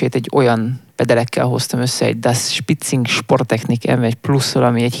esését egy olyan pedelekkel hoztam össze, egy Das Spitzing Sporttechnik M1 Plusszal,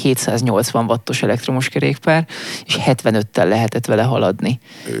 ami egy 780 wattos elektromos kerékpár, és 75-tel lehetett vele haladni.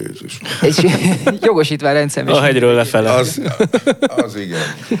 Jézus. És jogosítványrendszerem. A hegyről lefele. Az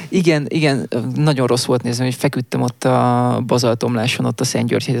igen. Igen, nagyon rossz volt nézni, hogy feküdtem ott a bazaltomláson, ott a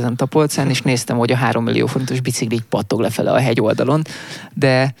Szentgyörgy hegyen Tapolcán, és néztem, hogy a 3 millió forintos bicikli így pattog lefele a hegy oldalon,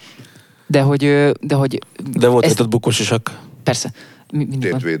 de volt ott bukosisak. Persze.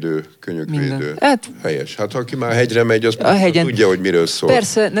 Tétvédő, könyökvédő. Hát, helyes. Hát ha aki már hegyre megy, az hegyen, tudja, hogy miről szól.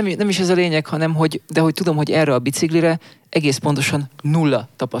 Persze, nem is ez a lényeg, hanem hogy tudom, hogy erre a biciklire egész pontosan 0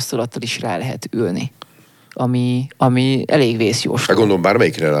 tapasztalattal is rá lehet ülni. Ami elég vészjós. Hát gondolom,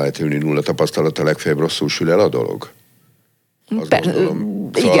 bármelyikre rá lehet ülni 0 tapasztalattal, legfeljebb rosszul sül el a dolog.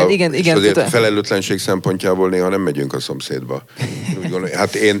 Igen. És azért a felelőtlenség szempontjából néha nem megyünk a szomszédba.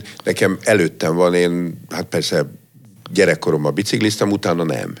 Nekem előttem van, hát persze gyerekkoromban bicikliztem, utána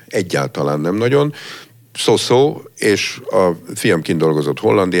nem. Egyáltalán nem nagyon. Szó, és a fiam kint dolgozott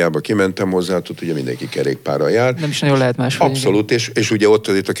Hollandiába, kimentem hozzá, ugye mindenki kerékpárral jár. Nem is nagyon lehet máshogy. Abszolút, és ugye ott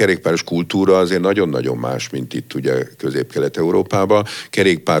azért a kerékpáros kultúra azért nagyon-nagyon más, mint itt ugye Közép-Kelet-Európában,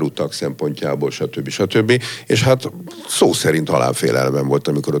 kerékpárutak szempontjából, stb. És hát szó szerint halálfélelmem volt,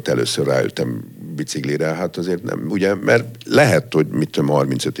 amikor ott először ráültem biciklire, hát azért nem, ugye, mert lehet, hogy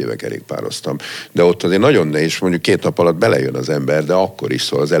 35 éve kerékpároztam, de ott azért nagyon nehéz, mondjuk 2 nap alatt belejön az ember, de akkor is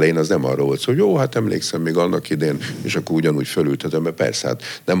szól, az elején az nem arról volt, hogy jó, hát emlékszem még annak idén, és akkor ugyanúgy fölültetem, mert persze, hát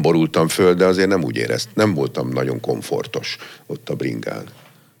nem borultam föl, de azért nem úgy éreztem, nem voltam nagyon komfortos ott a bringán.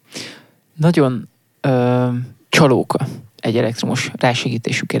 Nagyon csalóka egy elektromos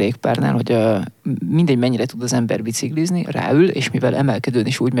rásegítésű kerékpárnál, hogy mindegy mennyire tud az ember biciklizni, ráül, és mivel emelkedőn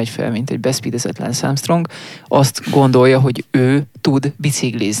is úgy megy fel, mint egy beszpídezett Lance Armstrong, azt gondolja, hogy ő tud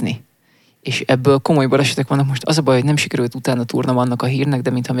biciklizni. És ebből komoly balesetek vannak. Most az a baj, hogy nem sikerült utána túrnom annak a hírnek, de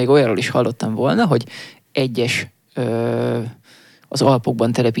mintha még olyanról is hallottam volna, hogy egyes az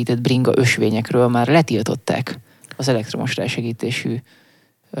Alpokban telepített bringa ösvényekről már letiltották az elektromos rásegítésű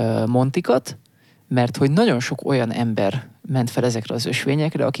montikat, mert hogy nagyon sok olyan ember ment fel ezekre az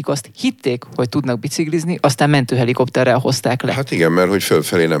ösvényekre, akik azt hitték, hogy tudnak biciklizni, aztán mentőhelikopterrel hozták le. Hát igen, mert hogy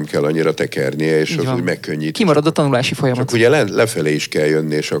fölfelé nem kell annyira tekernie, és az úgy megkönnyít. Kimarad a tanulási folyamat. Csak ugye lefelé is kell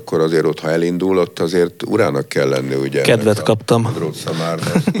jönni, és akkor azért ott, ha elindul, ott azért urának kell lenni, ugye. Kedvet kaptam.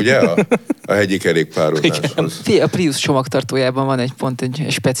 Ugye a hegyi kerékpározáshoz. A Prius csomagtartójában van egy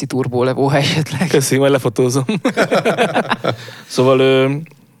speci turbó levó, ha esetleg. Köszi, majd lefotózom. Szóval...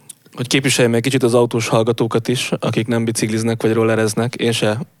 hogy képviseljem egy kicsit az autós hallgatókat is, akik nem bicikliznek vagy rollereznek. Én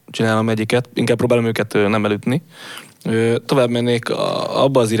se csinálom egyiket, inkább próbálom őket nem elütni. Tovább mennék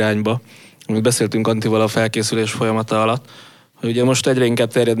abba az irányba, amit beszéltünk Antival a felkészülés folyamata alatt, hogy ugye most egyre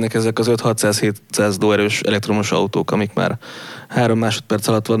inkább terjednek ezek az 5-600-700 lóerős elektromos autók, amik már 3 másodperc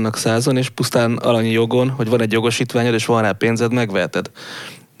alatt vannak 100-on, és pusztán alanyi jogon, hogy van egy jogosítványod, és van rá pénzed, megveheted.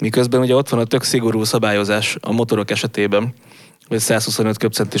 Miközben ugye ott van a tök szigorú szabályozás a motorok esetében, vagy 125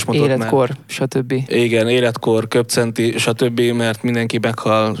 köbcentis motor. Életkor, stb. Igen, életkor, köbcenti, stb., mert mindenki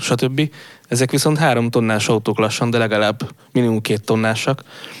meghal, stb. Ezek viszont 3 tonnás autók lassan, de legalább minimum 2 tonnásak,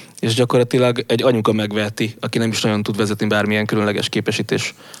 és gyakorlatilag egy anyuka megveheti, aki nem is nagyon tud vezetni bármilyen különleges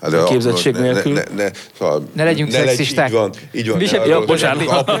képesítés képzettség nélkül. Ne legyünk szexisták. Így van.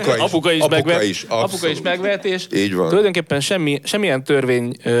 Apuka is megveheti, és tulajdonképpen semmilyen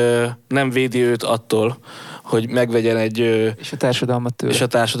törvény nem védi őt attól, hogy megvegyen egy... És a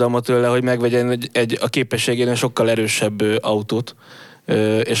társadalmat tőle, hogy megvegyen a képességénél sokkal erősebb autót,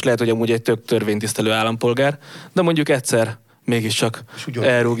 és lehet, hogy amúgy egy tök törvénytisztelő állampolgár, de mondjuk egyszer mégiscsak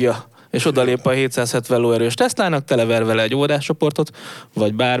elrúgja, és odalép a 770 lóerős Teslának, telever vele egy óvodáscsoportot,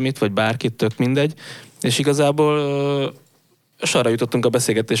 vagy bármit, vagy bárkit, tök mindegy, és igazából és arra jutottunk a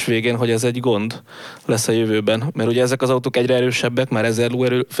beszélgetés végén, hogy ez egy gond lesz a jövőben, mert ugye ezek az autók egyre erősebbek, már 1000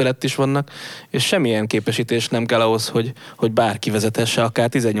 lóerő felett is vannak, és semmilyen képesítés nem kell ahhoz, hogy bárki vezethesse, akár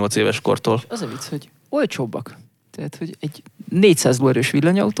 18 éves kortól. Az a vicc, hogy olcsóbbak. Tehát, hogy egy 400 lóerős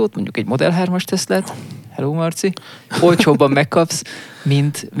villanyautót, mondjuk egy Model 3-as Teslát, hello Marci, olcsóbban megkapsz,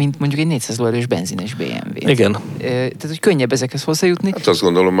 mint mondjuk egy 400 lóerős benzines BMW-t. Igen. Tehát, hogy könnyebb ezekhez hozzájutni. Hát azt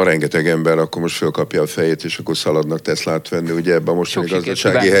gondolom, ma rengeteg ember akkor most fölkapja a fejét, és akkor szaladnak Teslát venni, ugye ebben a mostani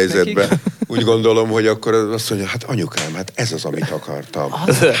gazdasági helyzetben. Úgy gondolom, hogy akkor azt mondja, hát anyukám, hát ez az, amit akartam.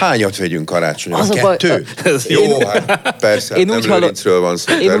 Hányat vegyünk karácsonyra? 2? Jó, hát persze, nem lőrincről van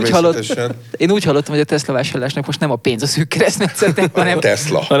szó természetesen. Én úgy hallottam, hogy a Tesla vásárlásnak most nem a pénz a szűk keresztmetszete, hanem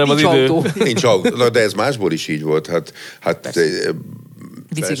Tesla. Hanem az autó. Nincs autó. Na, de ez másból is így volt. Hát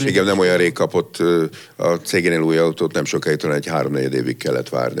feleségem nem olyan rég kapott a cégénél új autót, nem sokáig, talán egy 3-4 évig kellett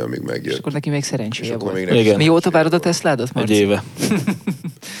várni, amíg megjött. És akkor neki még szerencséje volt. Igen. Mióta várod a Tesládat, Marci? Egy éve.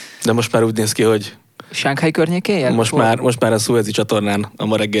 De most már úgy néz ki, hogy Shanghai környékén jel? Most már a Suezi csatornán a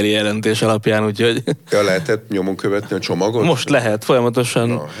ma reggeli jelentés alapján, úgyhogy... Ja, lehetett nyomon követni a csomagot? Most lehet,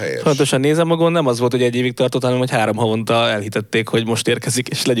 folyamatosan nézem a gond. Nem az volt, hogy 1 évig tartott, hanem hogy 3 havonta elhitették, hogy most érkezik,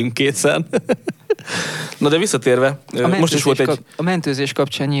 és legyünk 200. Na de visszatérve, most is volt a mentőzés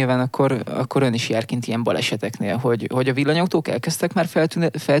kapcsán nyilván akkor ön is jár kint ilyen baleseteknél, hogy a villanyautók elkezdtek már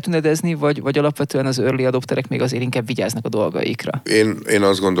feltünedezni, vagy alapvetően az early adopterek még azért inkább vigyáznak a dolgaikra? Én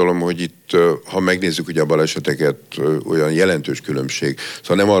azt gondolom, hogy itt, ha megnézzük ugye a baleseteket, olyan jelentős különbség.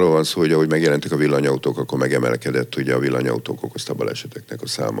 Szóval nem arról van szó, hogy ahogy megjelentek a villanyautók, akkor megemelkedett ugye a villanyautók okozta baleseteknek a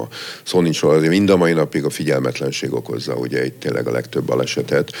száma. Szó nincs róla, azért mind a mai napig a figyelmetlenség okozza ugye itt tényleg a legtöbb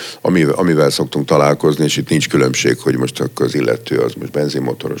balesetet, amivel szoktunk találkozni, és itt nincs különbség, hogy most akkor az illető az most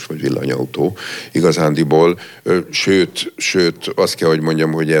benzinmotoros vagy villanyautó igazándiból. Sőt, azt kell, hogy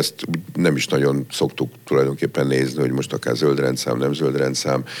mondjam, hogy ezt nem is nagyon szoktuk tulajdonképpen nézni, hogy most akár zöld rendszám, nem zöld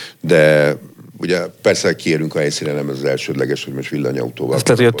rendszám, de ugye persze kiérünk a helyszínen, nem ez az elsődleges, hogy most villanyautóval. Azt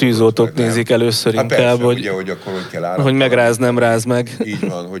lehet, hogy a tűzoltók nézik először inkább, persze, hogy, ugye, hogy akkor hogy kell áramtalanítani. hogy megráz, nem ráz meg. Így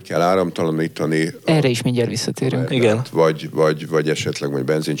van, hogy kell áramtalanítani. Erre is mindjárt visszatérünk. Igen. Vagy esetleg majd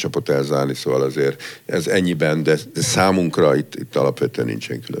benzincsapot elzárni, szóval azért ez ennyiben, de számunkra itt alapvetően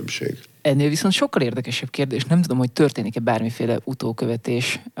nincsen különbség. Ennél viszont sokkal érdekesebb kérdés, nem tudom, hogy történik-e bármiféle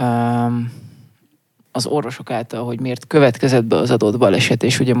utókövetés az orvosok által, hogy miért következett be az adott baleset,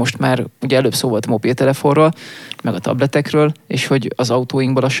 és ugye most már ugye előbb szó volt a mobiltelefonról, meg a tabletekről, és hogy az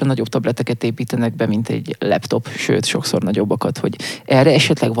autóinkban lassan nagyobb tableteket építenek be, mint egy laptop, sőt, sokszor nagyobbakat, hogy erre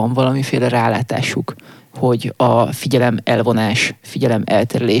esetleg van valamiféle rálátásuk, hogy a figyelem elvonás, figyelem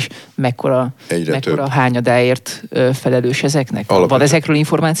elterelés mekkora hányadáért felelős ezeknek? Van ezekről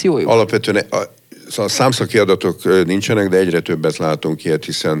információjuk? Alapvetően a számszaki adatok nincsenek, de egyre többet látunk ilyet,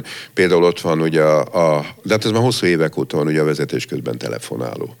 hiszen például ott van ugye de hát ez már hosszú évek óta van ugye a vezetés közben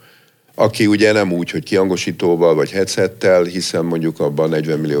telefonáló. Aki ugye nem úgy, hogy kihangosítóval vagy headsettel, hiszen mondjuk abban a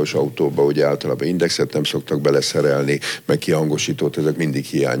 40 milliós autóban ugye általában indexet nem szoktak beleszerelni, meg kihangosítót, ezek mindig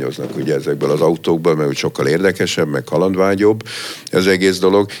hiányoznak ugye ezekből az autókból, mert sokkal érdekesebb, meg kalandvágyobb ez egész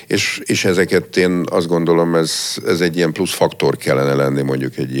dolog, és ezeket én azt gondolom, ez egy ilyen plusz faktor kellene lenni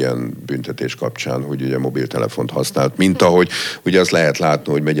mondjuk egy ilyen büntetés kapcsán, hogy ugye mobiltelefont használt, mint ahogy ugye azt lehet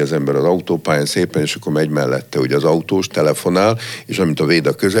látni, hogy megy az ember az autópályán szépen, és akkor megy mellette ugye az autós, telefonál, és amint a véd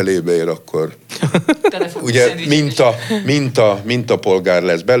a közelébe ér, akkor ugye mintapolgár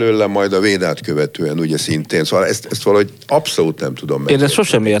lesz belőle, majd a védát követően ugye szintén. Szóval ezt valahogy abszolút nem tudom meg. Én ezt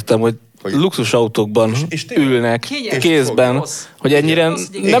sosem értem, hogy luxusautókban ülnek kézben, hogy ennyire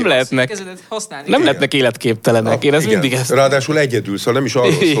nem lehetnek életképtelenek. Én ez mindig ezt... Ráadásul egyedül, szóval nem is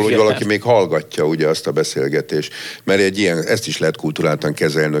arról szól, hogy valaki még hallgatja ugye azt a beszélgetést, mert egy ilyen, ezt is lehet kulturáltan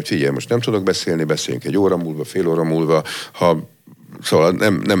kezelni, hogy figyelj, most nem tudok beszélni, beszéljünk egy óra múlva, fél óra múlva, Szóval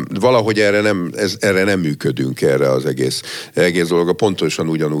nem, valahogy erre nem működünk, erre az egész dolog. Pontosan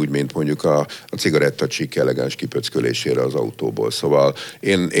ugyanúgy, mint mondjuk a cigarettacsik elegáns kipöckölésére az autóból. Szóval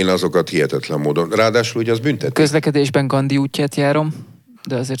én azokat hihetetlen módon. Ráadásul ugye az büntetik. Közlekedésben Gandhi útját járom,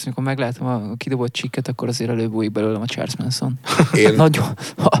 de azért, amikor meglátom a kidobott csikket, akkor azért előbújik belőlem a Charles Manson. Nagyon.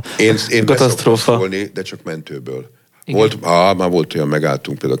 Én katasztrófa. Szólni, de csak mentőből. Már volt olyan,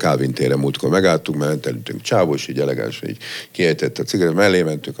 megálltunk, például a Kálvin téren múltkor megálltunk, mert elütünk csávos, így elegáns, így kiejtette a cigaret, mellé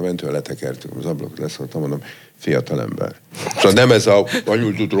mentünk, a mentővel letekertünk, az ablakot leszóltam, mondom, fiatalember. Szóval nem ez a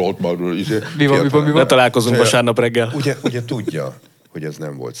anyult rohadt már. Mi van? Ne találkozunk vasárnap reggel. Ugye tudja, hogy ez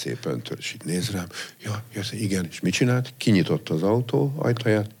nem volt szép öntől, és így néz rám, igen, és mit csinált? Kinyitotta az autó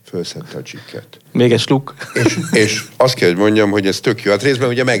ajtaját, fölszedte a csikket. Még egy sluk. És azt kell, hogy mondjam, hogy ez tök jó. Hát részben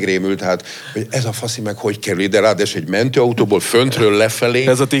ugye megrémült, hogy ez a faszi meg hogy kerül ide, ráadásul egy mentőautóból föntről lefelé.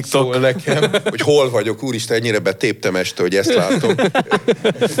 Ez a TikTok. Szól nekem, hogy hol vagyok, úristen, ennyire betéptem este, hogy ezt látom.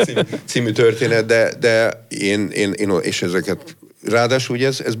 Című történet, de én és ezeket ráadásul ugye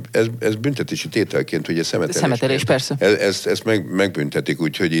ez büntetési tételként, ugye szemetelés, persze. Ezt megbüntetik,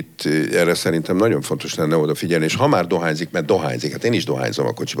 úgyhogy itt erre szerintem nagyon fontos lenne odafigyelni, és ha már dohányzik, mert dohányzik, hát én is dohányzom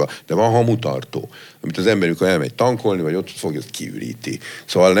a kocsiba, de van hamutartó, amit az ember, amikor elmegy tankolni, vagy ott fogja, azt kiüríti.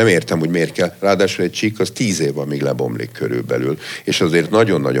 Szóval nem értem, hogy miért kell. Ráadásul egy csík, az 10 év, amíg lebomlik körülbelül, és azért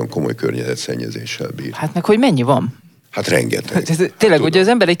nagyon-nagyon komoly környezetszennyezéssel bír. Hát meg hogy mennyi van? Hát rengeteg. Tényleg, hogy az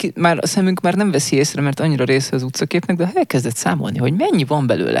ember a szemünk már nem veszi észre, mert annyira része az utcaképnek, de elkezdett számolni, hogy mennyi van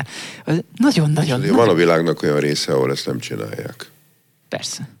belőle. Nagyon-nagyon. Van a világnak olyan része, ahol ezt nem csinálják.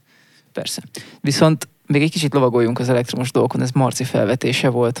 Persze. Viszont még egy kicsit lovagoljunk az elektromos dolgokon, ez Marci felvetése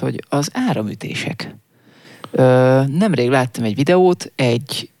volt, hogy az áramütések. Nemrég láttam egy videót,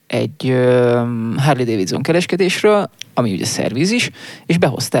 egy Harley Davidson kereskedésről, ami ugye szerviz is, és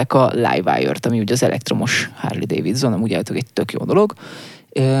behozták a Livewire-t, ami ugye az elektromos Harley Davidson, amúgy állítólag egy tök jó dolog,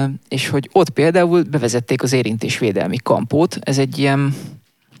 és hogy ott például bevezették az érintésvédelmi kampót, ez egy ilyen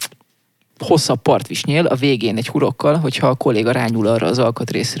hosszabb partvisnyél, a végén egy hurokkal, hogyha a kolléga rányúl arra az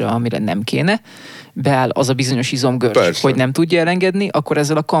alkatrészre, amire nem kéne, beáll az a bizonyos izomgörcs, persze, hogy nem tudja elengedni, akkor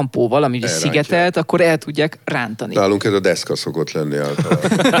ezzel a kampóval, ami szigetelt, akkor el tudják rántani. Nálunk ez a deszka szokott lenni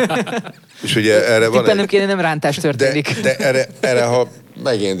általában. És ugye erre van nem kéne, nem rántás történik. De erre ha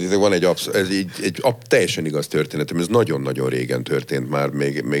megjelentítek, van egy teljesen igaz történetem, ez nagyon-nagyon régen történt már,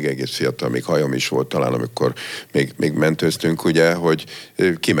 még egész fiatal, még hajam is volt talán, amikor még mentőztünk, ugye, hogy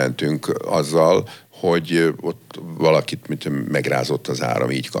kimentünk azzal, hogy ott valakit megrázott az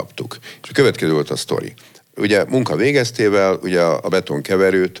áram, így kaptuk. És a következő volt a sztori. Ugye munka végeztével, ugye a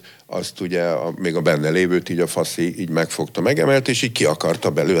betonkeverőt azt ugye még a benne lévőt így a faszi így megfogta, megemelt, és így ki akarta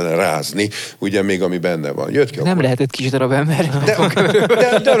belőle rázni, ugye még ami benne van. Jött ki Nem lehetett kis darab ember.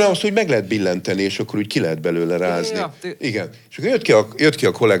 De azt úgy meg lehet billenteni, és akkor úgy ki lehet belőle rázni. Igen. És akkor jött ki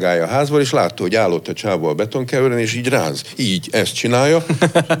a kollégája a házból, és látta, hogy állott a csávó a betonkevőren, és így ráz. Így ezt csinálja,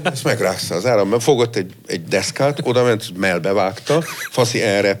 ezt megrázta az áram, fogott egy deszkát, oda ment, melbevágta, faszi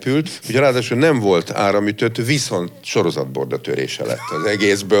elrepült, ugye ráadásul nem volt áramütött, viszont sorozatbordatörése lett az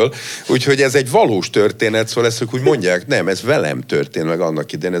egészből. Úgyhogy ez egy valós történet, szóval ezt úgy mondják, nem, ez velem történt meg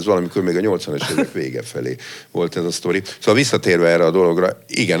annak idején, ez valamikor még a 80-as évek vége felé volt ez a sztori. Szóval visszatérve erre a dologra,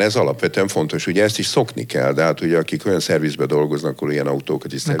 igen, ez alapvetően fontos, ugye ezt is szokni kell, de hát ugye akik olyan szervizbe dolgoznak, akkor ilyen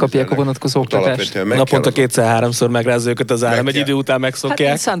autókat is megkapják a vonatkozó oktatást. Naponta 2-3-szor megrázza őket az áram, egy idő után megszokják.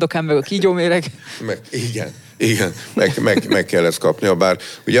 Hát Szándokán meg a kígyóméreg. Igen, meg kell ezt kapnia, bár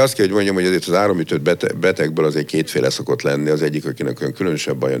ugye azt kell, hogy mondjam, hogy azért az áramütött betegből azért kétféle szokott lenni, az egyik, akinek olyan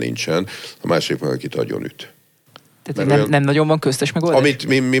különösebb baja nincsen, a másik meg, akit agyonüt. Tehát nem nagyon van köztes megoldás?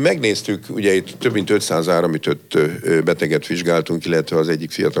 Amit mi megnéztük, ugye itt több mint 500 áramütött beteget vizsgáltunk, illetve az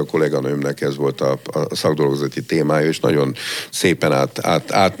egyik fiatal kolléganőmnek ez volt a szakdolgozati témája, és nagyon szépen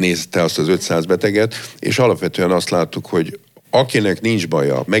átnézte azt az 500 beteget, és alapvetően azt láttuk, hogy akinek nincs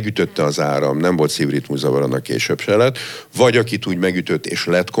baja, megütötte az áram, nem volt szívritmuszavar, annak később se lett, vagy akit úgy megütött és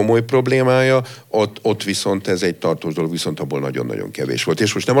lett komoly problémája, ott viszont ez egy tartós dolog, viszont abból nagyon-nagyon kevés volt.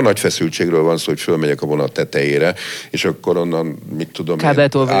 És most nem a nagy feszültségről van szó, hogy fölmegyek a vonat tetejére, és akkor onnan, mit tudom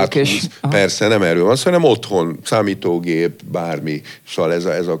áthúz. Persze, nem erről van szó, hanem otthon, számítógép, bármi. Szóval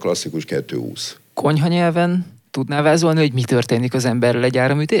ez a klasszikus 220. Konyha nyelven tudnál vázolni, hogy mi történik az emberrel egy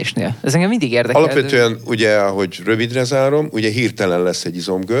áramütésnél? Ez engem mindig érdekel. Alapvetően, ugye, ahogy rövidre zárom, ugye hirtelen lesz egy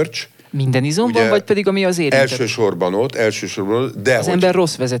izomgörcs. Minden izomban, vagy pedig ami az érintett? Elsősorban ott, de az ember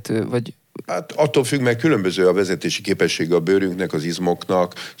rossz vezető, vagy... Hát attól függ, mert különböző a vezetési képessége a bőrünknek, az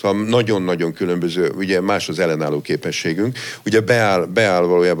izmoknak, szóval nagyon-nagyon különböző, ugye más az ellenálló képességünk. Ugye beáll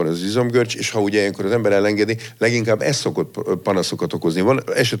valójában az izomgörcs, és ha ugye ilyenkor az ember elengedi, leginkább ez szokott panaszokat okozni.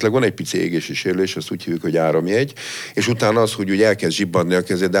 Esetleg van egy pici égési sérülés, azt úgy hívjuk, hogy áramjegy, és utána az, hogy ugye elkezd zsibbadni a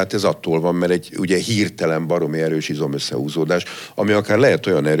kezed, de hát ez attól van, mert egy ugye hirtelen baromi erős izomösszehúzódás, ami akár lehet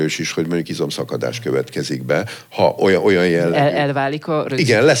olyan erős is, hogy mondjuk izomszakadás következik be, ha olyan jellegű. Elválik a rögzítés.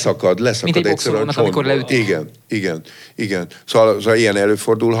 Igen, leszakad mint egy boxolónak, amikor leütik. Igen. Szóval ilyen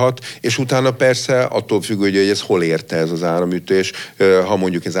előfordulhat, és utána persze attól függ, hogy ez hol érte ez az áramütés, ha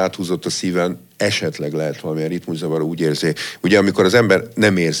mondjuk ez áthúzott a szíven, esetleg lehet valamilyen ritmuszavaró, úgy érzi. Ugye amikor az ember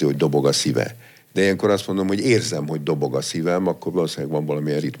nem érzi, hogy dobog a szíve, de ilyenkor azt mondom, hogy érzem, hogy dobog a szívem, akkor valószínűleg van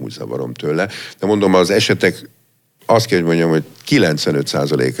valamilyen ritmuszavarom tőle. De mondom, az esetek azt kell, hogy mondjam, hogy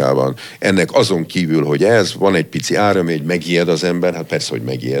 95%-ában ennek azon kívül, hogy ez, van egy pici áramjegy, megijed az ember, hát persze, hogy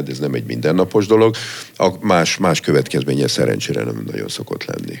megijed, ez nem egy mindennapos dolog, más következménye szerencsére nem nagyon szokott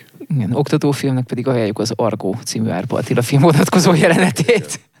lenni. Igen, oktatófilmnek pedig ajánljuk az Argo című Árpa Attila film vonatkozó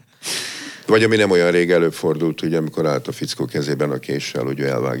jelenetét. Vagy ami nem olyan rég előfordult, ugye, amikor állt a fickó kezében a késsel, hogy ő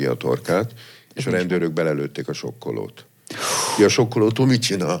elvágja a torkát, és a rendőrök belelőtték a sokkolót. Ja, a sokkolótól mit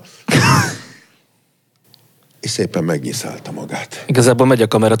csinál? És szépen megnyiszálta magát. Igazából megy a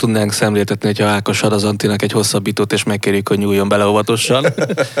kamera, tudnánk szemléltetni, hogyha Ákos ad az Antinak egy hosszabbítót, és megkérjük, hogy nyúljon bele óvatosan.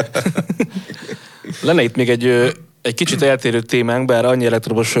 Lenne itt még egy kicsit eltérő témánk, bár annyi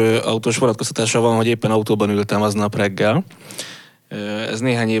elektromos autós vonatkoztatása van, hogy éppen autóban ültem aznap reggel. Ez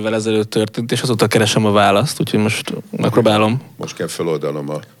néhány évvel ezelőtt történt, és azóta keresem a választ, úgyhogy most megpróbálom. Most kell feloldanom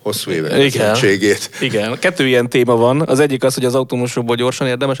a hosszú évek szentségét. Igen, 2 ilyen téma van. Az egyik az, hogy az autómosokból gyorsan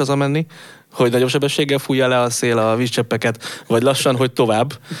érdemes hazamenni, hogy nagyobb sebességgel fújja le a szél a vízcseppeket, vagy lassan, hogy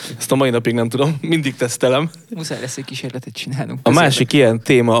tovább. Ezt a mai napig nem tudom, mindig tesztelem. Muszáj lesz egy kísérletet csinálnunk. A másik ilyen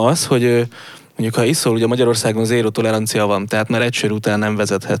téma az, hogy mondjuk ha iszol, ugye Magyarországon zéró tolerancia van, tehát már egy sör után nem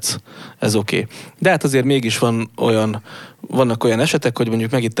vezethetsz. Ez oké. De hát azért mégis vannak olyan esetek, hogy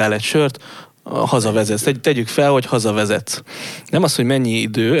mondjuk megittál egy sört, hazavezetsz. Tegyük fel, hogy hazavezetsz. Nem az, hogy mennyi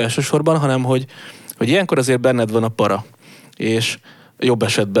idő elsősorban, hanem hogy ilyenkor azért benned van a para. És jobb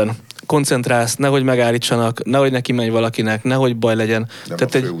esetben koncentrálsz, nehogy megállítsanak, nehogy neki menj valakinek, nehogy baj legyen.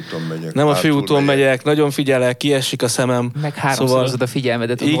 Nem a főúton megyek, nagyon figyelek, kiesik a szemem. Meg háromszorozod a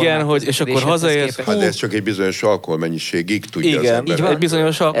figyelmedet. Igen, és akkor hazaérsz. Hát de ez csak egy bizonyos alkoholmennyiségig tudja az ember. Igen, egy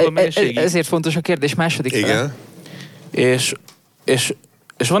bizonyos alkoholmennyiségig. Ezért fontos a kérdés második Igen. És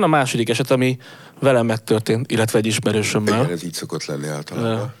van a második eset, ami velem megtörtént, illetve egy ismerősömmel. Igen, ez így szokott lenni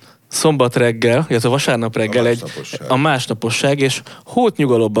általában. Szombat reggel, illetve vasárnap reggel a másnaposság, és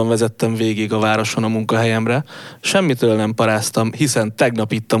hótnyugalomban vezettem végig a városon a munkahelyemre. Semmitől nem paráztam, hiszen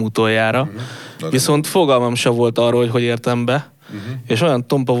tegnap ittam utoljára. Viszont fogalmam sem volt arról, hogy értem be. És olyan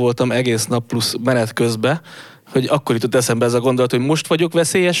tompa voltam egész nap plusz menet közben, hogy akkor jutott eszembe ez a gondolat, hogy most vagyok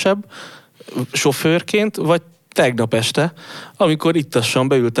veszélyesebb sofőrként, vagy tegnap este, amikor ittassan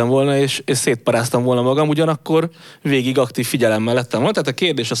beültem volna, és szétparáztam volna magam, ugyanakkor végig aktív figyelemmel lettem volna. Tehát a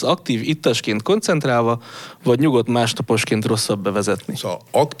kérdés az aktív ittasként koncentrálva, vagy nyugodt másnaposként rosszabb bevezetni. Szóval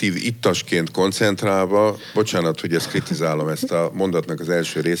aktív ittasként koncentrálva, bocsánat, hogy ezt kritizálom, ezt a mondatnak az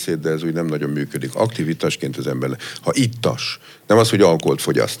első részét, de ez úgy nem nagyon működik. Aktív ittasként az ember, ha ittas, nem az, hogy alkoholt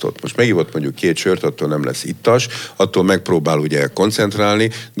fogyasztott. Most megívott mondjuk 2 sört, attól nem lesz ittas, attól megpróbál ugye koncentrálni,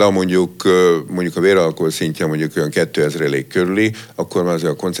 de mondjuk a véralkohol szintje mondjuk olyan 2000 körüli, akkor már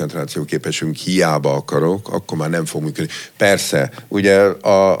azért a koncentráció képességünk hiába akarok, akkor már nem fog működni. Persze, ugye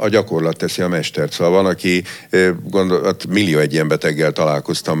a gyakorlat teszi a mestert, szóval van, aki millió egy ilyen beteggel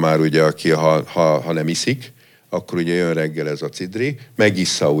találkoztam már, ugye, aki ha nem iszik, akkor ugye jön reggel ez a cidri,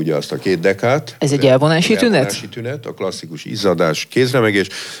 megissza ugye azt a 2 dekát. Ez egy elvonási tünet? Elvonási tünet, a klasszikus izzadás, kézremegés,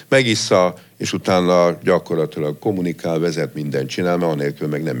 megissza, és utána gyakorlatilag kommunikál, vezet, mindent csinál, mert anélkül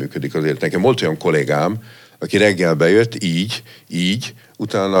meg nem működik azért. Nekem volt olyan kollégám, aki reggel bejött, így,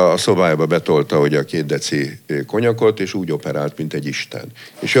 utána a szobájába betolta, hogy a 2 deci konyakot, és úgy operált, mint egy isten.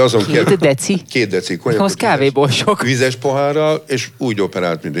 És ő azon 2 deci? 2 deci konyakot. Az kávéból sok. Vizes pohárral, és úgy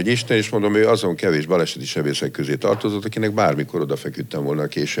operált, mint egy isten, és mondom, ő azon kevés baleseti sebészek közé tartozott, akinek bármikor odafeküdtem volna a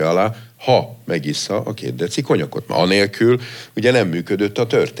kése alá, ha megissza a 2 deci konyakot. Anélkül ugye nem működött a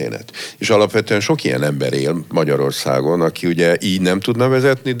történet. És alapvetően sok ilyen ember él Magyarországon, aki ugye így nem tudna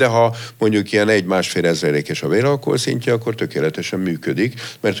vezetni, de ha mondjuk ilyen 1-1,5 ezrelékes a véralkohol szintje, akkor tökéletesen működik,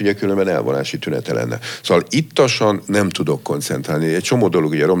 mert ugye különben elvonási tünete lenne. Szóval ittasan nem tudok koncentrálni. Egy csomó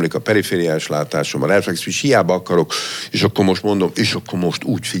dolog ugye romlik, a perifériás látásom, a reflex, és hiába akarok, és akkor most mondom, és akkor most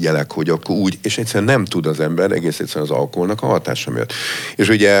úgy figyelek, hogy akkor úgy, és egyszerűen nem tud az ember, egész egyszerűen az alkoholnak a hatása miatt. És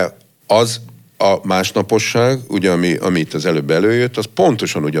ugye az a másnaposság, ugye, ami itt az előbb előjött, az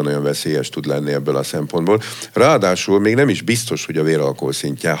pontosan ugyanolyan veszélyes tud lenni ebből a szempontból. Ráadásul még nem is biztos, hogy a véralkohol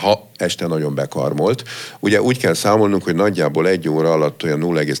szintje, ha este nagyon bekarmolt. Ugye úgy kell számolnunk, hogy nagyjából 1 óra alatt olyan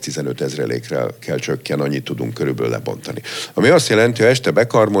 0,15 ezrelékre kell csökken, annyit tudunk körülbelül lebontani. Ami azt jelenti, hogy este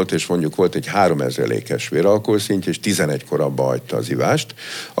bekarmolt, és mondjuk volt egy 3 ezrelékes véralkohol szintje, és 11-kor abba hagyta az ivást,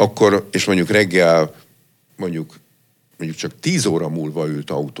 akkor, és mondjuk reggel mondjuk csak 10 óra múlva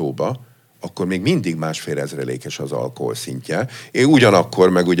ült autóba, akkor még mindig 1,5 ezrelékes az alkohol szintje. Én ugyanakkor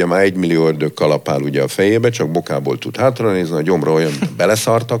meg ugye már 1 millió ördög kalapál ugye a fejébe, csak bokából tud hátranézni, a gyomra olyan, mint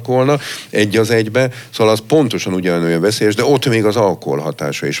beleszartak volna, 1 az 1-be, szóval az pontosan ugyanolyan veszélyes, de ott még az alkohol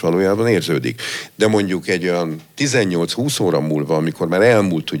hatása is valójában érződik. De mondjuk egy olyan 18-20 óra múlva, amikor már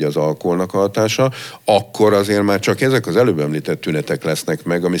elmúlt ugye az alkoholnak a hatása, akkor azért már csak ezek az előbb említett tünetek lesznek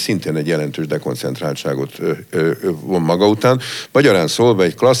meg, ami szintén egy jelentős dekoncentráltságot von maga után. Magyarán szólva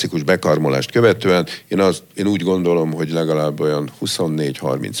egy klasszikus bekarmolást követően én úgy gondolom, hogy legalább olyan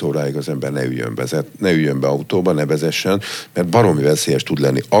 24-30 óráig az ember ne üljön be autóba, ne vezessen, mert baromi veszélyes tud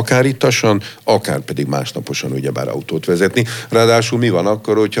lenni. Akár ittasan, akár pedig másnaposan ugyebár autót vezetni. Ráadásul mi van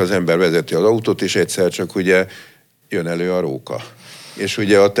akkor, hogyha az ember vezeti az autót, és egyszer csak ugye jön elő a róka. És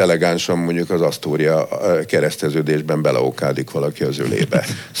ugye ott elegánsan mondjuk az Asztória kereszteződésben beleokádik valaki az ölébe.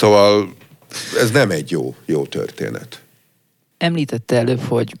 Szóval ez nem egy jó történet. Említette előbb,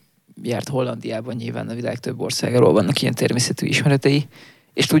 hogy járt Hollandiában, nyilván a világ több országáról vannak ilyen természetű ismeretei,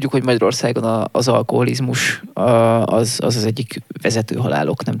 és tudjuk, hogy Magyarországon az alkoholizmus az egyik vezető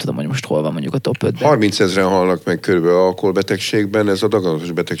halálok. Nem tudom, hogy most hol van mondjuk a top 5-ben. 30 000 halnak meg körülbelül alkoholbetegségben, ez a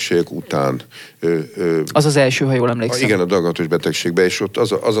daganatos betegségek után. Az az első, ha jól emlékszem. Igen, a daganatos betegségben, és ott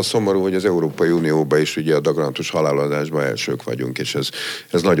az a szomorú, hogy az Európai Unióban is ugye a daganatos haláladásban elsők vagyunk, és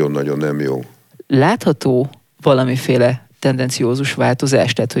ez nagyon-nagyon nem jó. Látható valamiféle tendenciózus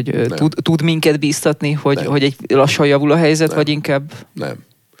változás? Tehát, hogy tud minket bíztatni, hogy egy lassan javul a helyzet, nem. Vagy inkább? Nem.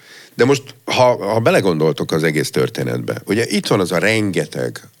 De most, ha belegondoltok az egész történetbe, ugye itt van az a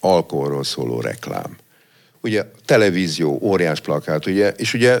rengeteg alkoholról szóló reklám. Ugye televízió, óriás plakát, ugye,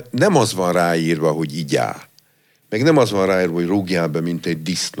 és ugye nem az van ráírva, hogy igyál. Meg nem az van ráírva, hogy rúgjál be, mint egy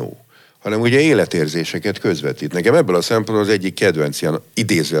disznó, hanem ugye életérzéseket közvetít. Nekem ebből a szempontból az egyik kedvenc, ilyen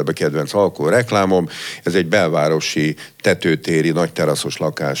idézőjelbe kedvenc alkoholreklámom, ez egy belvárosi tetőtéri nagy teraszos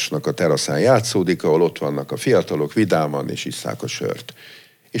lakásnak a teraszán játszódik, ahol ott vannak a fiatalok vidáman és isszák a sört.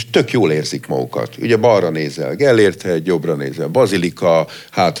 És tök jól érzik magukat. Ugye balra nézel Gellért-hegy, jobbra nézel Bazilika,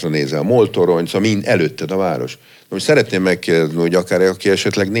 hátra nézel Moltorony, szóval mind előtted a város. Most szeretném megkérdezni, hogy akár aki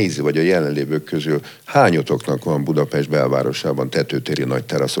esetleg nézi, vagy a jelenlévők közül hányotoknak van Budapest belvárosában tetőtéri nagy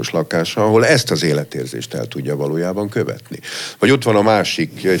teraszos lakása, ahol ezt az életérzést el tudja valójában követni. Vagy ott van a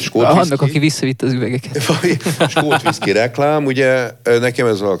másik skótviszki. Annak, aki visszavitt az üvegeket. Vagy skótviszki reklám, ugye nekem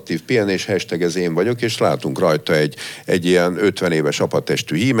ez az aktív pihenés, hashtag ez én vagyok, és látunk rajta egy ilyen 50 éves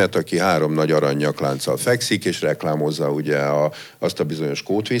apatestű hímet, aki 3 nagy aranynyaklánccal fekszik, és reklámozza ugye azt a bizonyos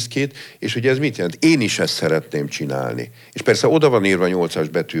skótviszkit, és ugye ez mit jelent? Én is ezt szeretném csinálni. És persze oda van írva 8-as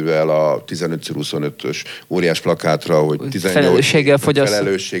betűvel a 15x25-ös óriás plakátra, hogy 18 felelősséggel fogyasztó.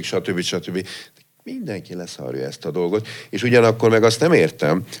 felelősség, stb. Mindenki leszarja ezt a dolgot, és ugyanakkor meg azt nem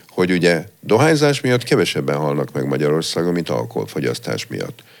értem, hogy ugye dohányzás miatt kevesebben halnak meg Magyarországon, mint alkoholfogyasztás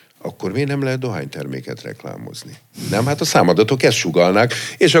miatt. Akkor miért nem lehet dohányterméket reklámozni? Nem, hát a számadatok ezt sugallnák,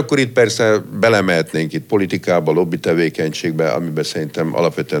 és akkor itt persze belemehetnénk itt politikába, lobby tevékenységbe, amiben szerintem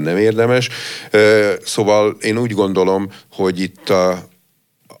alapvetően nem érdemes. Szóval én úgy gondolom, hogy itt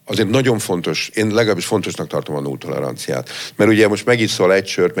azért nagyon fontos, én legalábbis fontosnak tartom a nulltoleranciát. Mert ugye most megiszol egy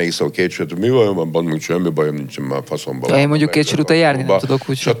sört, megiszol 2 sört, mi bajom van, semmi bajom nincs, már faszomban. Ja, én mondjuk 2 sör után járni nem tudok,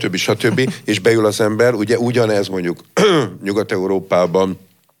 úgy. Stb. És beül az ember, ugye ugyanez mondjuk Nyugat-Európában,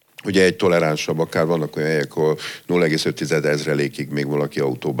 ugye egy toleránsabb, akár vannak olyan helyek, ahol 0,5 ezrelékig még valaki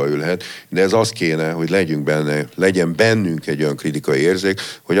autóba ülhet, de ez az kéne, hogy legyen bennünk egy olyan kritikai érzék,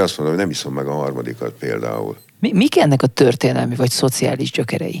 hogy azt mondom, hogy nem iszom meg a harmadikat például. Mik ennek a történelmi vagy szociális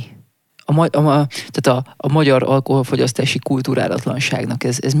gyökerei? Tehát a magyar alkoholfogyasztási kulturálatlanságnak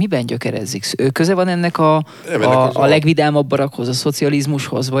ez miben gyökerezzik? Köze van ennek a legvidámabb barakhoz, a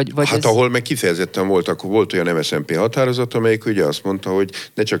szocializmushoz? Vagy hát ez... ahol meg kifejezetten volt olyan MSZNP határozat, amelyik ugye azt mondta, hogy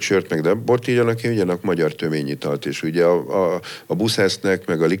ne csak sört meg, de bort ígyanak, igyanak magyar töményitalt. És ugye a Buszesznek,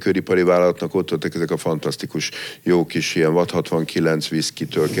 meg a likőripari vállalatnak ott voltak ezek a fantasztikus jó kis ilyen Watt 69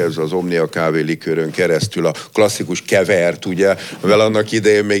 viszkitől kezdve az Omnia kávé likőrön keresztül a klasszikus kevert, ugye, mivel annak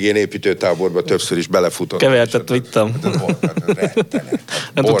idején még én építőtáborba többször is belefutottam. Kevertet vittem.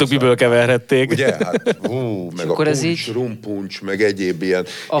 Nem tudtuk, miből keverhették. Ugye? Hát, meg a puncs, rumpuncs, meg egyéb ilyen...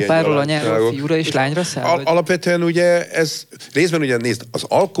 Apáról, anyáról, fiúra és lányra száll? Alapvetően ugye ez... Részben ugye nézd, az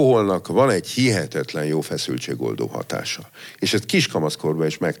alkoholnak van egy hihetetlen jó feszültségoldó hatása. És ezt kiskamaszkorban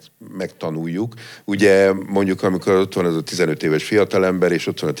is megtanuljuk. Ugye mondjuk, amikor ott van ez a 15 éves fiatalember, és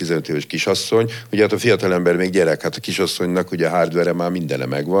ott van a 15 éves kisasszony, ugye hát a fiatalember még gyerek, hát a kisasszonynak ugye hardware már mindene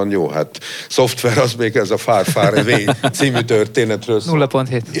megvan, jó, hát szoftver az még ez a Far V című történetről szól.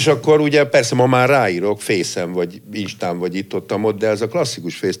 0.7. És akkor ugye persze ma már ráírok Face-en, vagy Instán, vagy itt-ott, de ez a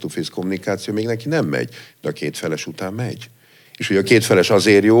klasszikus face-to-face kommunikáció még neki nem megy, de a két feles után megy. És ugye a két feles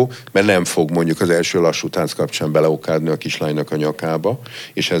azért jó, mert nem fog mondjuk az első lassú tánc kapcsán beleokádni a kislánynak a nyakába,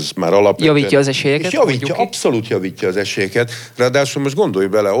 és ez már alapvetően... Javítja az esélyeket? Abszolút javítja az esélyeket. Ráadásul most gondolj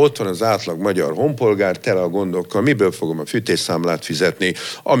bele, ott van az átlag magyar honpolgár, tele a gondokkal, miből fogom a fűtésszámlát fizetni,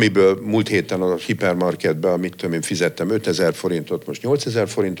 amiből múlt héten a hipermarketben, amit tudom én, fizettem 5000 forintot, most 8000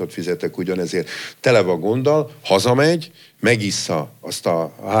 forintot fizetek ugyanezért, tele van gonddal, hazamegy, megissza azt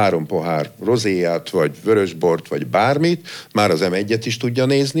a 3 pohár rozéját, vagy vörösbort, vagy bármit, már az M1-et is tudja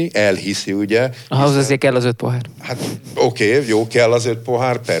nézni, elhiszi, ugye. Ahhoz azért kell az 5 pohár. Hát oké, jó, kell az 5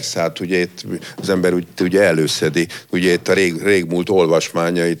 pohár, persze, hát ugye itt az ember ugye előszedi, ugye itt a régmúlt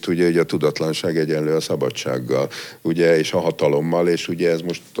olvasmányait, ugye a tudatlanság egyenlő a szabadsággal, ugye, és a hatalommal, és ugye ez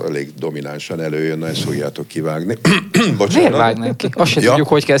most elég dominánsan előjön, na ezt fogjátok kivágni. Bocsánat. Miért vágnánk ki? Azt sem tudjuk,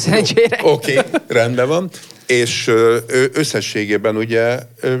 hogy kell szerencsére. Oké, rendben van. És összességében ugye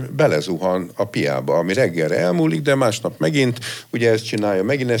belezuhan a piába, ami reggelre elmúlik, de másnap megint ugye ezt csinálja,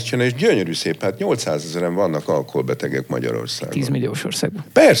 megint ezt csinálja, és gyönyörű szép, hát 800 000-en vannak alkoholbetegek Magyarországon. 10 milliós országban.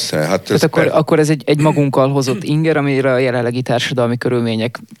 Persze, hát ez... akkor ez egy magunkkal hozott inger, amire a jelenlegi társadalmi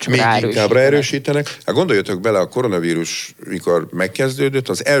körülmények csak még inkább erősítenek. Hát gondoljatok bele, a koronavírus, mikor megkezdődött,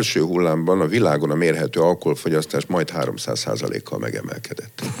 az első hullámban a világon a mérhető alkoholfogyasztás majd 300%-kal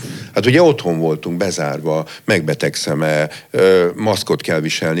megemelkedett. Hát ugye otthon voltunk bezárva, megbetegszem-e, maszkot kell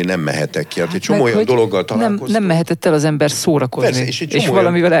viselni, nem mehetek ki. Hát egy csomó olyan dologgal találkoztunk. Nem mehetett el az ember szórakozni, persze, és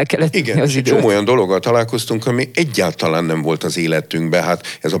valamivel el kellett igen, az időt. Csomó olyan dologgal találkoztunk, ami egyáltalán nem volt az életünkben. Hát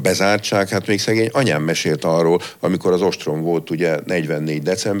ez a bezártság, hát még szegény anyám mesélt arról, amikor az ostrom volt ugye 44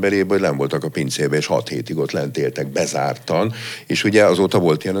 decemberében, hogy nem voltak a pincébe, és 6 hétig ott lent éltek bezártan, és ugye azóta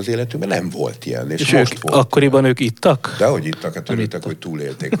volt ilyen az életünkben, nem volt ilyen. És most volt. Akkoriban ők ittak? Dehogy ittak, hát örültek, hogy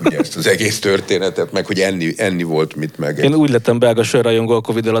túlélték ugye ezt az egész történetet, meg hogy enni volt mit meg. Én úgy lettem belga sörrajongó a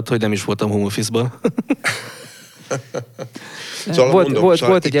Covid alatt, hogy nem is voltam home office-ban. Szóval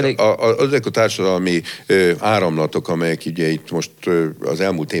volt egy elég... Ezek a társadalmi áramlatok, amelyek ugye itt most az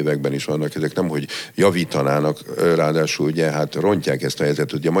elmúlt években is vannak, ezek nem, hogy javítanának, ráadásul ugye hát rontják ezt a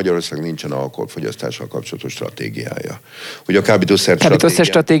helyzetet. Ugye Magyarország nincsen alkoholfogyasztással kapcsolatos stratégiája. Ugye a kábítószer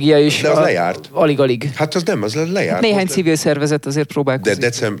stratégia is. De az lejárt. Alig-alig. Hát az nem, az lejárt. Néhány civil szervezet azért próbálkozik.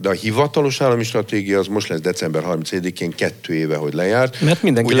 De a hivatalos állami stratégia az most lesz december 31-én 2 éve, hogy lejárt. Mert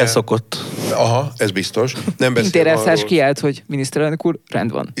mindenki ugye, leszokott. Aha, ez biztos. Intérelszárs kiállt, hogy miniszterelnök úr,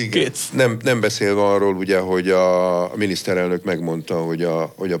 rend van. Igen. Nem beszélve arról, ugye, hogy a miniszterelnök megmondta,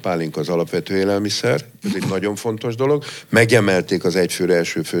 hogy a pálinka az alapvető élelmiszer. Ez egy nagyon fontos dolog. Megemelték az egyfőre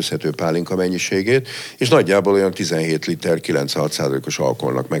első főzhető pálinka mennyiségét, és nagyjából olyan 17 liter 96%-os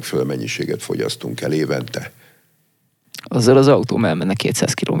alkoholnak megfelelő mennyiséget fogyasztunk el évente. Azzal az autóm elmenne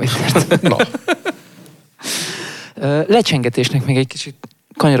 200 kilométert. Na. Lecsengetésnek még egy kicsit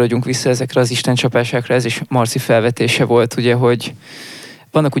kanyarodjunk vissza ezekre az istencsapásákra, ez is Marci felvetése volt, ugye, hogy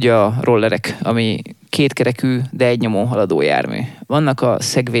vannak ugye a rollerek, ami kétkerekű, de egy nyomon haladó jármű. Vannak a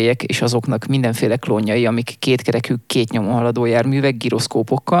szegvélyek és azoknak mindenféle klónjai, amik kétkerekű, két nyomon haladó járművek,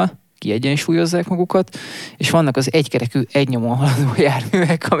 giroszkópokkal kiegyensúlyozzák magukat, és vannak az egykerekű, egy nyomon haladó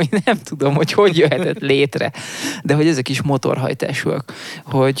járművek, ami nem tudom, hogy jöhetett létre, de hogy ezek is motorhajtásúak,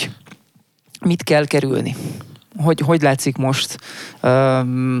 hogy mit kell kerülni. Hogy látszik most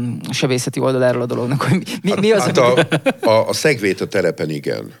sebészeti oldaláról a dolognak, hogy mi az, a szegvét a terepen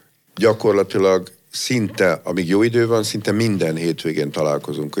igen. Gyakorlatilag szinte, amíg jó idő van, szinte minden hétvégén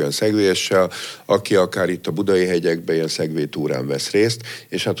találkozunk olyan szegvélyessel, aki akár itt a budai hegyekben ilyen szegvélytúrán vesz részt,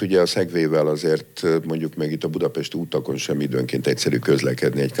 és hát ugye a szegvélyvel azért mondjuk meg itt a budapesti utakon sem időnként egyszerű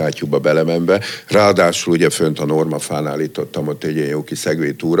közlekedni egy kátyúba belemenve. Ráadásul ugye fönt a Normafán állítottam ott egy ilyen jó kis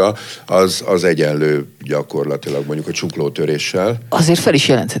szegvélytúra, az egyenlő gyakorlatilag mondjuk a csuklótöréssel. Azért fel is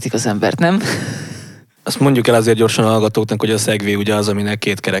jelenthetik az embert, nem? Azt mondjuk el azért gyorsan a hallgatóknak, hogy a szegvély ugye az, aminek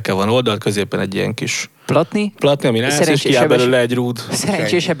két kereke van oldalt, középen egy ilyen kis platni, amin állsz, és kiáll belőle egy rúd.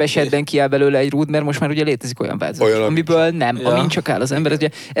 Szerencsésebb esetben kiáll belőle egy rúd, mert most már ugye létezik olyan változat, amiből nem, amin csak áll az ember. Ugye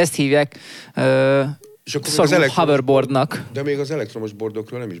ezt hívják szagú hoverboardnak. De még az elektromos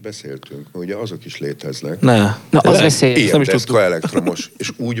bordokról nem is beszéltünk, mert ugye azok is léteznek. Na, az veszélyes. Ilyen Tesco elektromos,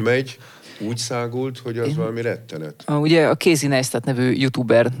 és úgy megy, úgy szágult, hogy az valami rettenet. Ugye a Casey Neistat nevű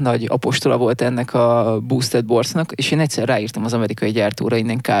youtuber nagy apostola volt ennek a Boosted Boardsnak, és én egyszer ráírtam az amerikai gyártóra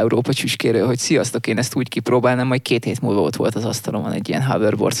innen K-Európa csücskéről, hogy sziasztok, én ezt úgy kipróbálnám, majd 2 hét múlva ott volt az asztalon egy ilyen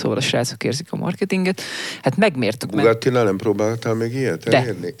hoverboard, szóval a srácok érzik a marketinget. Hát megmértük. Bugattinál nem próbáltál még ilyet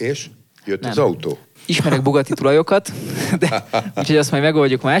elérni? És? Jött az autó? Ismerek Bugatti tulajokat, úgyhogy azt majd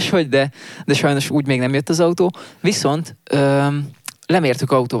megoldjuk máshogy, de sajnos úgy még nem jött az autó. Viszont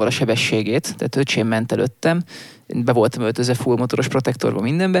lemértük autóval a sebességét, tehát öcsém ment előttem, be voltam öltözve full motoros protektorba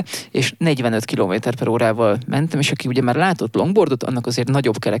mindenbe, és 45 km/h mentem, és aki ugye már látott longboardot, annak azért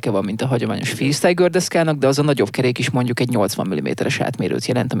nagyobb kereke van, mint a hagyományos freestyle gördeszkának, de az a nagyobb kerék is mondjuk egy 80 mm-es átmérőt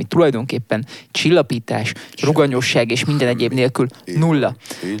jelent, ami tulajdonképpen csillapítás, ruganyosság és minden egyéb nélkül nulla.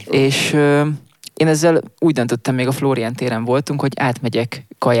 És én ezzel úgy döntöttem, még a Flórián téren voltunk, hogy átmegyek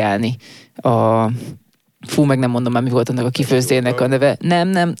kajálni meg nem mondom már, mi volt annak a kifőzdének a neve.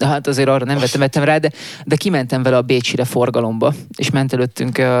 Nem, hát azért arra nem vettem rá, de kimentem vele a bécsire forgalomba, és ment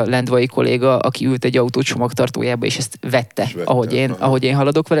előttünk a lendvai kolléga, aki ült egy autó csomagtartójába, és ezt vette, ahogy én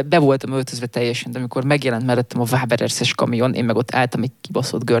haladok vele. Be voltam öltözve teljesen, de amikor megjelent mellettem a Waberers-es kamion, én meg ott álltam egy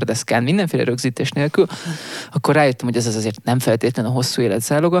kibaszott gördeszkán, mindenféle rögzítés nélkül, akkor rájöttem, hogy ez azért nem feltétlen a hosszú élet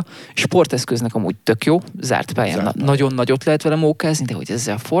záloga. Sporteszköznek amúgy tök jó, zárt pályán nagyon nagyot lehet vele mókázni, de hogy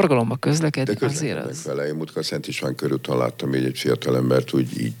ezzel a forgalomba közlekedni, azért az... Én múltkor Szent István körúton láttam így egy fiatalembert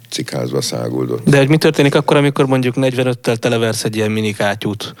úgy így cikázva száguldott. De hogy mi történik akkor, amikor mondjuk 45-tel televersz egy ilyen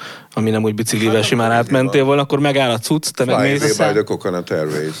minikátyút, ami nem úgy biciklivel simán átmentél volna, akkor megáll a cucc, te megmész. Fly by the Coconut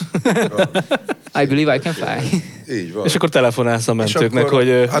Airways. I believe I can fly. Így van. És akkor telefonálsz a mentőknek,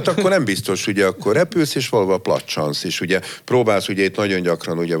 hogy... Hát akkor nem biztos, ugye akkor repülsz, és valahol placsansz, és ugye próbálsz, ugye itt nagyon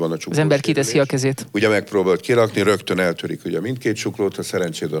gyakran ugye van a csuklós. Az ember kiteszi a kezét. Ugye megpróbáld kirakni, rögtön eltörik ugye mindkét csuklót, a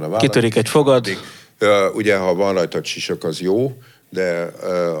szerencséd van a vállat. Kitörik egy fogad. Ugye, ha van rajta sisak, az jó, de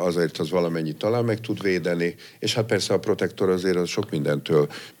azért az valamennyit talán meg tud védeni, és hát persze a protektor azért az sok mindentől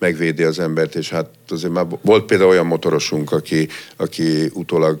megvédi az embert, és hát azért már volt például olyan motorosunk, aki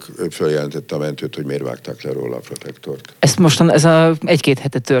utólag följelentette a mentőt, hogy miért vágták le róla a protektort. Ezt mostan, ez egy-két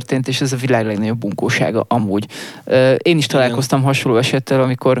hete történt, és ez a világ legnagyobb bunkósága amúgy. Én is találkoztam hasonló esettel,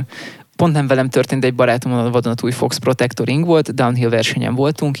 amikor pont nem velem történt, egy barátomon a vadonatúj Fox Protector Ring volt, downhill versenyen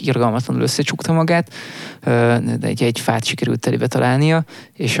voltunk, irgalmatlanul összecsukta magát, de egy fát sikerült telébe találnia,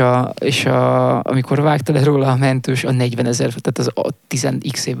 és amikor vágta le róla a mentős a 40 000, tehát az a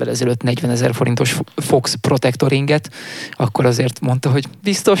 10x évvel ezelőtt 40 000 forintos Fox Protector Ringet, akkor azért mondta, hogy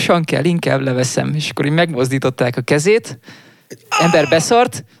biztosan kell, inkább leveszem, és akkor így megmozdították a kezét, ember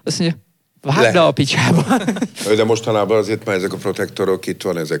beszart, azt mondja, vágd le a picsába. De mostanában azért már ezek a protektorok, itt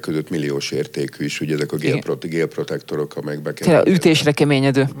van ezek között milliós értékű is, ugye ezek a gélprotektorok, amelyekbe kell. Ütésre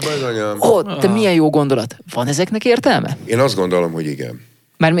keményedő. De milyen jó gondolat. Van ezeknek értelme? Én azt gondolom, hogy igen.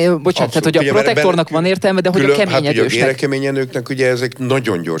 Bocsánat, tehát hogy a protektornak van értelme, de hogy a keményedősnek. Hát ugye a gélkeményedőknek ugye ezek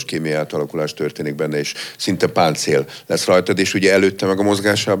nagyon gyors kémiai átalakulás történik benne, és szinte páncél lesz rajtad, és ugye előtte meg a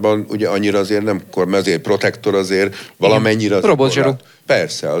mozgásában ugye annyira azért nem, mert azért protektor azért valamennyire az robotzsaru.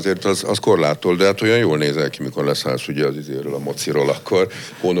 Persze, azért az korlátol, de hát olyan jól nézel ki, mikor leszállsz ugye az izéről, a mociról, akkor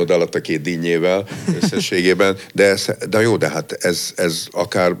hónod alatt a 2 dinnyével összességében, de jó, de hát ez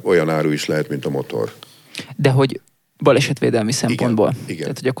akár olyan áru is lehet, mint a motor. De hogy balesetvédelmi szempontból. Igen,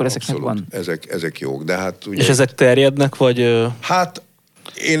 tehát, hogy akkor ezeknek van. Ezek jók, de hát ugye... És ezek terjednek, vagy... Hát,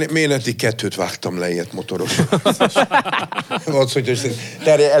 én eddig 2 vágtam le ilyet motoros. Volt, hogy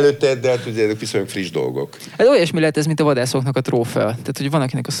előtte, de hát ugye ezek viszonylag friss dolgok. Hát olyasmi lehet ez, mint a vadászoknak a trófea. Tehát, hogy van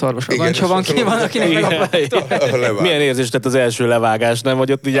akinek a szarvas agancsa van ki, van akinek meg a Milyen érzés tett az első levágás, nem?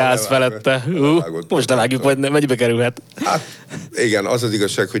 Vagy ott így állsz felette. Most levágjuk, vagy nem, mennyibe kerülhet? Hát igen, az az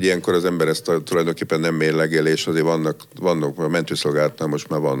igazság, hogy ilyenkor az ember ezt tulajdonképpen nem mérlegél, és azért vannak a mentőszolgálatnál most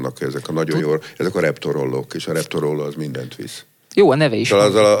már vannak ezek a nagyon jó, ezek a reptorollók, és a reptorolló az mindent visz. Jó, a neve is.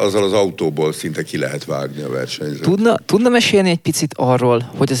 Azzal az autóból szinte ki lehet vágni a versenyzőt. Tudna mesélni egy picit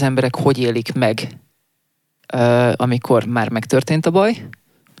arról, hogy az emberek hogy élik meg, amikor már megtörtént a baj,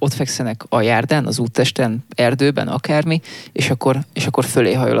 ott fekszenek a járdán, az úttesten, erdőben, akármi, és akkor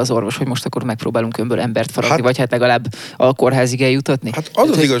fölé hajol az orvos, hogy most akkor megpróbálunk önből embert faragni, vagy hát legalább a kórházig eljutatni. Hát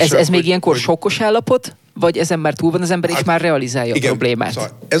az igazság, ez még ilyenkor sokkos állapot, vagy ezen már túl van az ember, és már realizálja a problémát?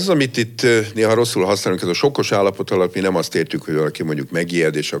 Szóval ez, amit itt néha rosszul használunk, ez a sokkos állapot alatt mi nem azt értjük, hogy valaki mondjuk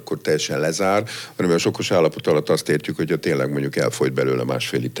megijed, és akkor teljesen lezár, hanem a sokkos állapot alatt azt értjük, hogy tényleg mondjuk elfolyt belőle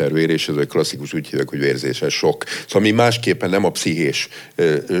 1,5 liter vér, és ez egy klasszikus, úgy hívják, hogy vérzéses sok. Szóval mi másképpen nem a pszichés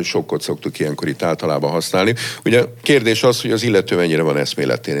sokkot szoktuk ilyenkor itt általában használni. Ugye kérdés az, hogy az illető mennyire van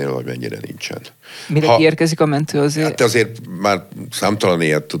eszméleténél, vagy mennyire nincsen. Mire kiérkezik a mentő azért? Hát azért már számtalan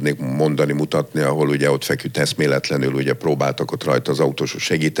ilyet tudnék mondani, mutatni, ahol ugye ott feküdt eszméletlenül, ugye próbáltak ott rajta az autósok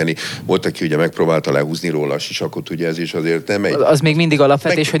segíteni. Volt, aki ugye megpróbálta lehúzni róla a sisakot, ugye ez is azért nem egy... Az még mindig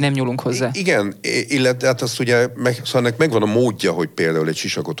alapvetés, hogy nem nyúlunk hozzá. Igen, illetve hát azt ugye, szóval ennek megvan a módja, hogy például egy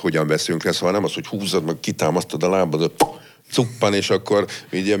sisakot hogyan veszünk le, szóval nem az, hogy húzod, meg kitámasztod a lábadat, cuppan, és akkor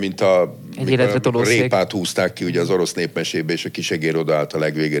ugye, mint a répát húzták ki ugye az orosz népmesébe, és a kisegér odaállt a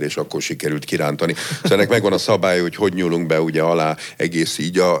legvégére, és akkor sikerült kirántani. Szóval ennek megvan a szabály, hogy nyúlunk be ugye alá, egész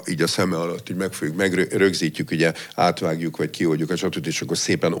így a szeme alatt, így megfogjuk, megrögzítjük, ugye átvágjuk, vagy kioldjuk a csatut, és akkor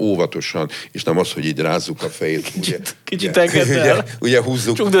szépen óvatosan, és nem az, hogy így rázzuk a fejét. Kicsit engedd el. Ugye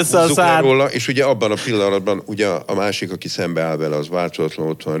húzzuk le róla, és ugye abban a pillanatban ugye a másik, aki szembe áll vele, az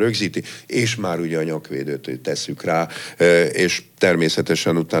változatlanul ott van, rögzíti, és már ugye a nyakvédőt tesszük rá, és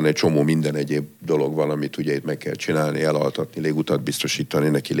természetesen utána egy csomó minden egyéb dolog van, amit ugye itt meg kell csinálni, elaltatni, légutat biztosítani,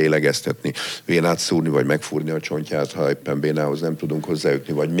 neki lélegeztetni, vénát szúrni, vagy megfúrni a csontját, ha éppen vénához nem tudunk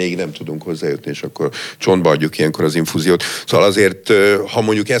hozzájutni, vagy még nem tudunk hozzájutni, és akkor csontba adjuk ilyenkor az infúziót. Szóval azért, ha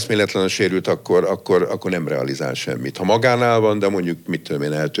mondjuk eszméletlen sérült, akkor nem realizál semmit. Ha magánál van, de mondjuk, mit tudom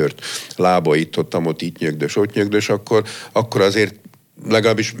én, eltört lába itt nyögdös, ott nyögdös, akkor azért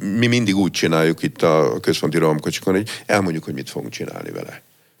legalábbis mi mindig úgy csináljuk itt a központi rohamkocsikon, hogy elmondjuk, hogy mit fogunk csinálni vele.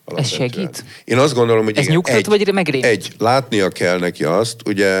 Ez segít? Én azt gondolom, hogy ez nyugtat, vagy megrémít? Látnia kell neki azt,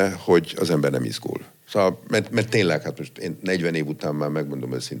 ugye, hogy az ember nem izgul. Szóval, mert tényleg, hát most én 40 év után már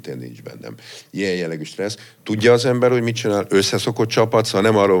megmondom őszintén, nincs bennem ilyen jellegű stressz. Tudja az ember, hogy mit csinál? Összeszokott csapat, szóval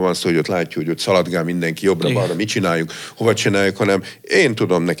nem arról van szó, hogy ott látjuk, hogy ott szaladgál mindenki jobbra-balra, mit csináljuk, hova csináljuk, hanem én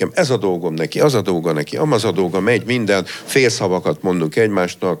tudom, nekem ez a dolgom neki, az a dolga neki, amaz a dolga, megy minden, félszavakat mondunk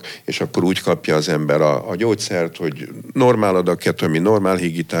egymásnak, és akkor úgy kapja az ember a gyógyszert, hogy normál adaket, ami normál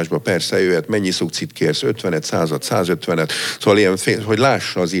hígításba, persze jöhet, mennyi szukcit kérsz, 50-et, 100-at, 150-et, szóval ilyen hogy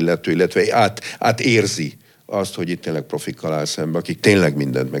lássa az illető, illetve átérzi azt, hogy itt tényleg profikkal áll szembe, akik tényleg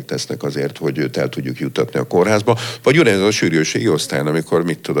mindent megtesznek azért, hogy őt el tudjuk jutatni a kórházba, vagy ugyanez a sürgősségi osztályon, amikor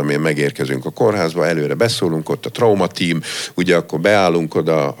megérkezünk a kórházba, előre beszólunk, ott a traumatím, ugye akkor beállunk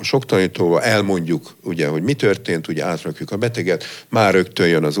oda a soktanítóval, elmondjuk, ugye, hogy mi történt, ugye átrakjuk a beteget, már rögtön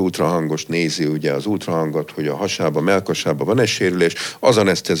jön az ultrahangos, nézi ugye az ultrahangot, hogy a hasába, mellkasába van egy sérülés, az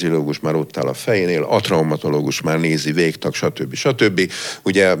aneszteziológus már ott áll a fejénél, a traumatológus már nézi végtag, stb.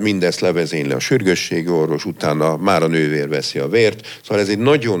 Ugye mindezt levezényli a sürgősségi orvos, utána már a nővér veszi a vért, szóval ez egy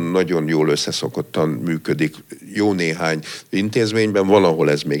nagyon-nagyon jól összeszokottan működik jó néhány intézményben, van, ahol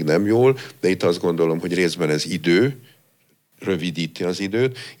ez még nem jól, de itt azt gondolom, hogy részben ez idő, rövidíti az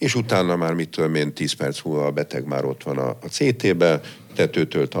időt, és utána már 10 perc múlva a beteg már ott van a CT-ben,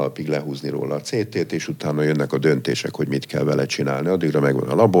 tetőtől talpig lehúzni róla a CT-t, és utána jönnek a döntések, hogy mit kell vele csinálni. Addigra megvan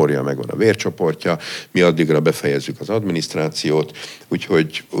a laborja, megvan a vércsoportja, mi addigra befejezzük az adminisztrációt,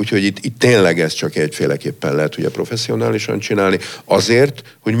 úgyhogy itt tényleg ez csak egyféleképpen lehet ugye professzionálisan csinálni,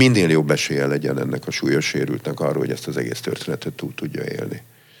 azért, hogy minél jobb esélye legyen ennek a súlyos sérültnek arról, hogy ezt az egész történetet túl tudja élni.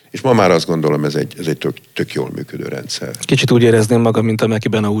 És ma már azt gondolom, ez egy tök jól működő rendszer. Kicsit úgy érezném magam, mint a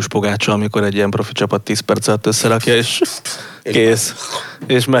Mekiben a húspogácsa, amikor egy ilyen profi csapat 10 perc alatt összerakja, és kész.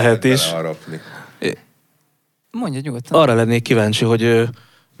 És mehet is. Mondja nyugodtan. Arra lennék kíváncsi, hogy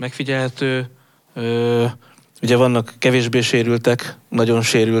megfigyelhető, ugye vannak kevésbé sérültek, nagyon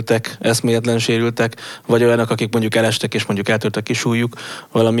sérültek, eszméletlen sérültek, vagy olyanok, akik mondjuk elestek, és mondjuk eltört a kisúlyjuk,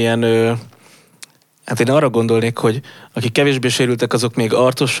 valamilyen... Hát én arra gondolnék, hogy akik kevésbé sérültek, azok még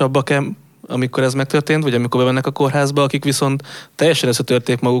arcosabbak, amikor ez megtörtént, vagy amikor bemennek a kórházba, akik viszont teljesen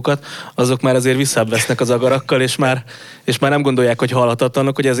összetörték magukat, azok már azért visszább vesznek az agarakkal, és már nem gondolják, hogy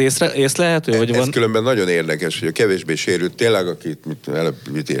halhatatlanok, hogy ez észlelhető? Vagy ez különben nagyon érdekes, hogy a kevésbé sérült tényleg, akit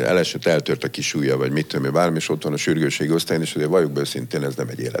elesett, eltört a kisúlya, vagy mit tudom, bármi, és ott van a sürgősségi osztályon, és azért valljuk be őszintén, ez nem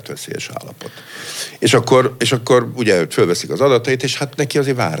egy életveszélyes állapot. És akkor ugye fölveszik az adatait, és hát neki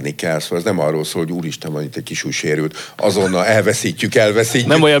azért várni kell, szóval ez nem arról szól, hogy úristen, van itt egy kisúly sérült, azonnal elveszítjük.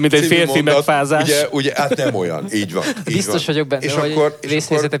 Nem olyan, mint egy férfi megfázás. Ugye, hát nem olyan, így van. Biztos vagyok benne, és hogy akkor,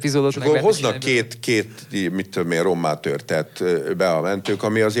 vészhelyzet epizódot meg hoznak két mit tudom én, rommá törtet be a mentők,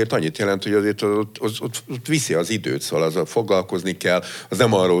 ami azért annyit jelent, hogy azért ott viszi az időt, szóval azzal foglalkozni kell. Az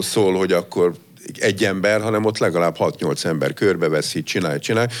nem arról szól, hogy akkor egy ember, hanem ott legalább 6-8 ember körbeveszi, csinálj,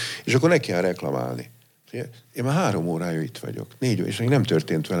 és akkor neki kell reklamálni. Én már 3 órája itt vagyok, 4 óra, és nem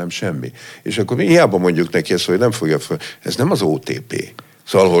történt velem semmi. És akkor hiába mondjuk neki ezt, hogy nem fogja fel. Ez nem az OTP.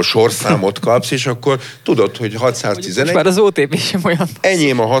 Szóval, ahol sorszámot kapsz, és akkor tudod, hogy 611... Most már az OTP sem olyan.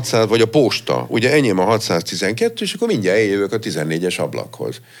 Enyém a 600, vagy a posta, ugye enyém a 612, és akkor mindjárt eljövök a 14-es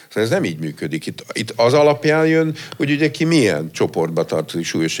ablakhoz. Szóval ez nem így működik. Itt az alapján jön, hogy ugye ki milyen csoportba tartozik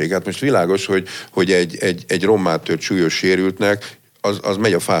súlyosségát. Most világos, hogy egy rommát tört súlyos sérültnek, az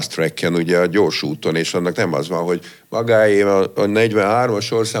megy a fast tracken, ugye a gyors úton, és annak nem az van, hogy magáé a 43-as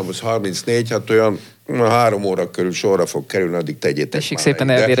sorszámhoz 34, hát olyan 3 óra körül sorra fog kerülni, addig tegyétek. Tessék szépen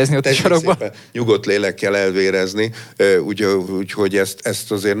elvérezni ott a sarokba. Nyugodt lélekkel elvérezni, úgyhogy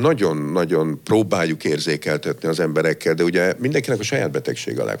ezt azért nagyon-nagyon próbáljuk érzékeltetni az emberekkel, de ugye mindenkinek a saját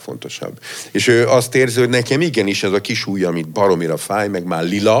betegsége a legfontosabb. És ő azt érzi, hogy nekem igenis ez a kis ujja, amit baromira fáj, meg már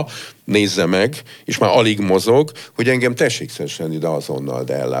lila, nézze meg, és már alig mozog, hogy engem tessék szesen ide azonnal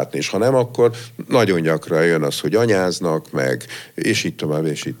ellátni. És ha nem, akkor nagyon gyakran jön az, hogy anyáznak meg, és így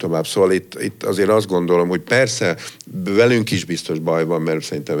tovább. Szóval itt azért azt gondolom, hogy persze velünk is biztos baj van, mert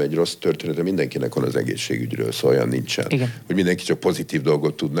szerintem egy rossz történet mindenkinek van az egészségügyről, szóval olyan nincsen. Igen. Hogy mindenki csak pozitív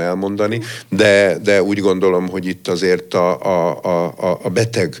dolgot tudna elmondani, de úgy gondolom, hogy itt azért a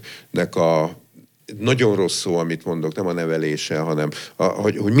betegnek nagyon rossz szó, amit mondok, nem a nevelése, hanem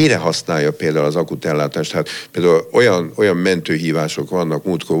hogy mire használja például az akut ellátást. Hát például olyan mentőhívások vannak,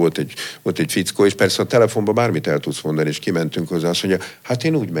 múltkor volt egy fickó, és persze a telefonban bármit el tudsz mondani, és kimentünk hozzá, azt mondja, hát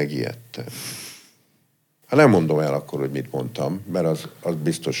én úgy megijedtem. Hát nem mondom el akkor, hogy mit mondtam, mert az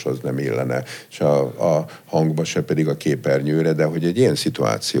biztos, az nem illene, és a hangba se pedig a képernyőre, de hogy egy ilyen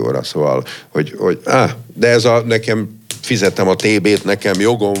szituációra, szóval, de nekem fizetem a TB-t, nekem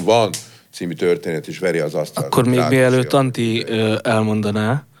jogom van, című történet is veri az asztalt. Akkor még mielőtt Antti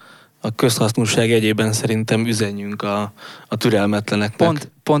elmondaná, a közhasznúság egyében szerintem üzenjünk a türelmetleneknek.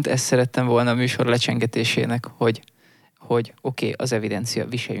 Pont ezt szerettem volna a műsor lecsengetésének, hogy oké, az evidencia,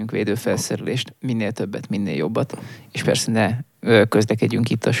 viseljünk védőfelszerelést, minél többet, minél jobbat, és persze ne közlekedjünk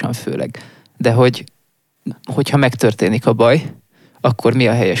ittasan főleg. De hogyha megtörténik a baj, akkor mi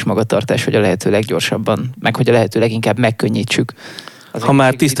a helyes magatartás, hogy a lehető leggyorsabban, meg hogy a lehető leginkább megkönnyítsük. Ha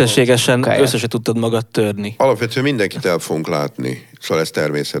már tisztességesen össze se tudtad magad törni. Alapvetően mindenkit el fogunk látni. Szóval ez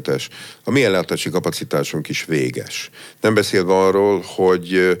természetes. A mi ellátási kapacitásunk is véges. Nem beszélve arról,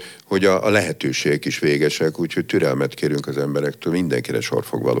 hogy a lehetőségek is végesek, úgyhogy türelmet kérünk az emberektől, mindenkire sor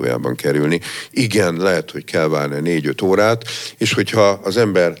fog valójában kerülni. Igen, lehet, hogy kell várni 4-5 órát, és hogyha az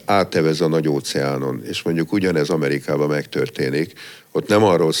ember átevez a nagy óceánon, és mondjuk ugyanez Amerikában megtörténik, ott nem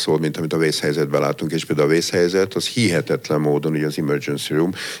arról szól, mint amit a vészhelyzetben látunk, és például a vészhelyzet az hihetetlen módon, ugye az emergency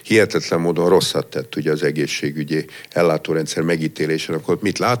room, hihetetlen módon rosszat tett ugye az egészségügyi ellátórendszer megítélésen, akkor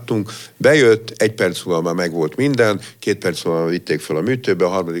mit láttunk? Bejött, 1 perc múlva már megvolt minden, 2 perc múlva vitték fel a műtőbe,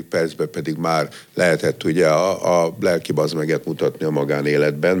 a 3. percben pedig már lehetett ugye a lelki bazmeget mutatni a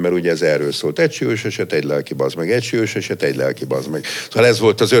magánéletben, mert ugye ez erről szólt. Egy súlyos eset, egy lelki bazmeg, egy súlyos eset, egy lelki bazmeg. Szóval ez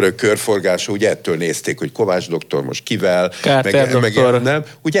volt az örök körforgása, ugye ettől nézték, hogy Kovács doktor most kivel, meg nem.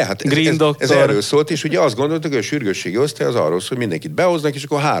 Ugye, hát ez erről szólt, és ugye azt gondoltuk, hogy a sürgősségi osztály az arról szól, hogy mindenkit behoznak, és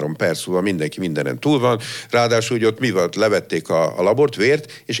akkor 3 perc múlva mindenki mindenen túl van. Ráadásul, hogy ott mi volt, levették a labort,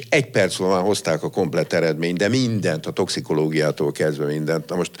 vért, és 1 perc múlva már hozták a komplett eredményt, de mindent, a toxikológiától kezdve mindent.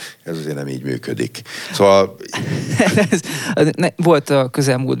 Na most ez azért nem így működik. Szóval... Volt a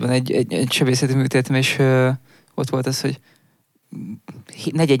közelmúltban egy sebészeti műtétem, és ott volt az, hogy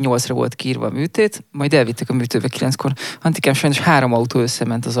 4-8-ra volt kiírva a műtét, majd elvittek a műtőbe 9-kor. Antikám, sajnos 3 autó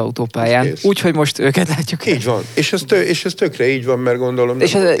összement az autópályán, úgyhogy most őket látjuk. Így van. És ez tökre így van, mert gondolom...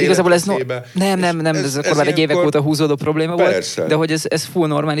 És igazából ez... Nem, ez akkor már egy évek óta húzódó probléma persze volt, de hogy ez full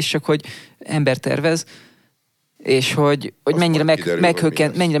normális, csak hogy ember tervez, és hogy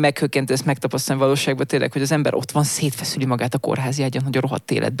mennyire meghökkentő ezt megtapasztalni valóságban tényleg, hogy az ember ott van, szétfeszüli magát a kórházi ágyon, hogy a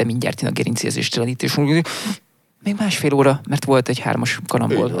rohadt életben mindjárt jön a gerincézéstelenítés. Még 1,5 óra, mert volt egy 3-as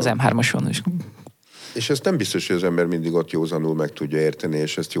karambol az M3-ason. És ezt nem biztos, hogy az ember mindig ott józanul meg tudja érteni,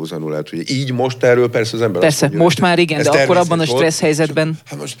 és ezt józanul lehet, hogy így most erről persze az ember... Persze, mondja, most már igen, de akkor abban a stressz helyzetben...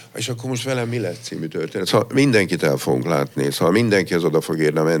 És akkor most velem mi lesz című történet? Szóval mindenkit el fogunk látni, szóval mindenki az oda fog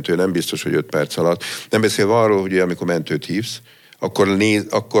érni a mentő, nem biztos, hogy 5 perc alatt. Nem beszélve arról, hogy amikor mentőt hívsz,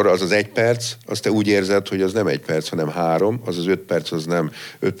 akkor az 1 perc, azt te úgy érzed, hogy az nem 1 perc, hanem 3, az 5 perc, az nem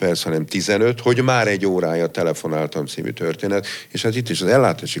 5 perc, hanem 15, hogy már 1 órája telefonáltam című történet, és hát itt is az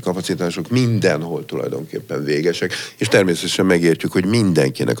ellátási kapacitások mindenhol tulajdonképpen végesek, és természetesen megértjük, hogy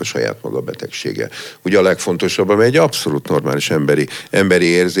mindenkinek a saját maga betegsége. Ugye a legfontosabb, amely egy abszolút normális emberi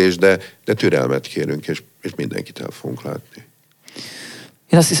érzés, de türelmet kérünk, és mindenkit el fogunk látni.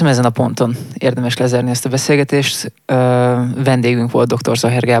 Én azt hiszem, ezen a ponton érdemes lezárni ezt a beszélgetést. Vendégünk volt dr.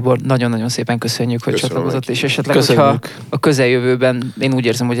 Zaher Gábor. Nagyon-nagyon szépen köszönjük, hogy csatlakozott, és esetleg, hogyha a közeljövőben, én úgy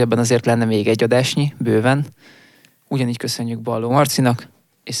érzem, hogy ebben azért lenne még egy adásnyi, bőven. Ugyanígy köszönjük Balló Marcinak,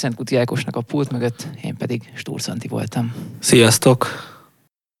 és Szentkuti Ákosnak a pult mögött, én pedig Stúr Szanti voltam. Sziasztok!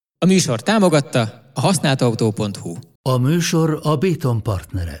 A műsor támogatta a használtautó.hu. A műsor a Béton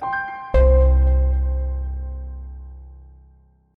partnere.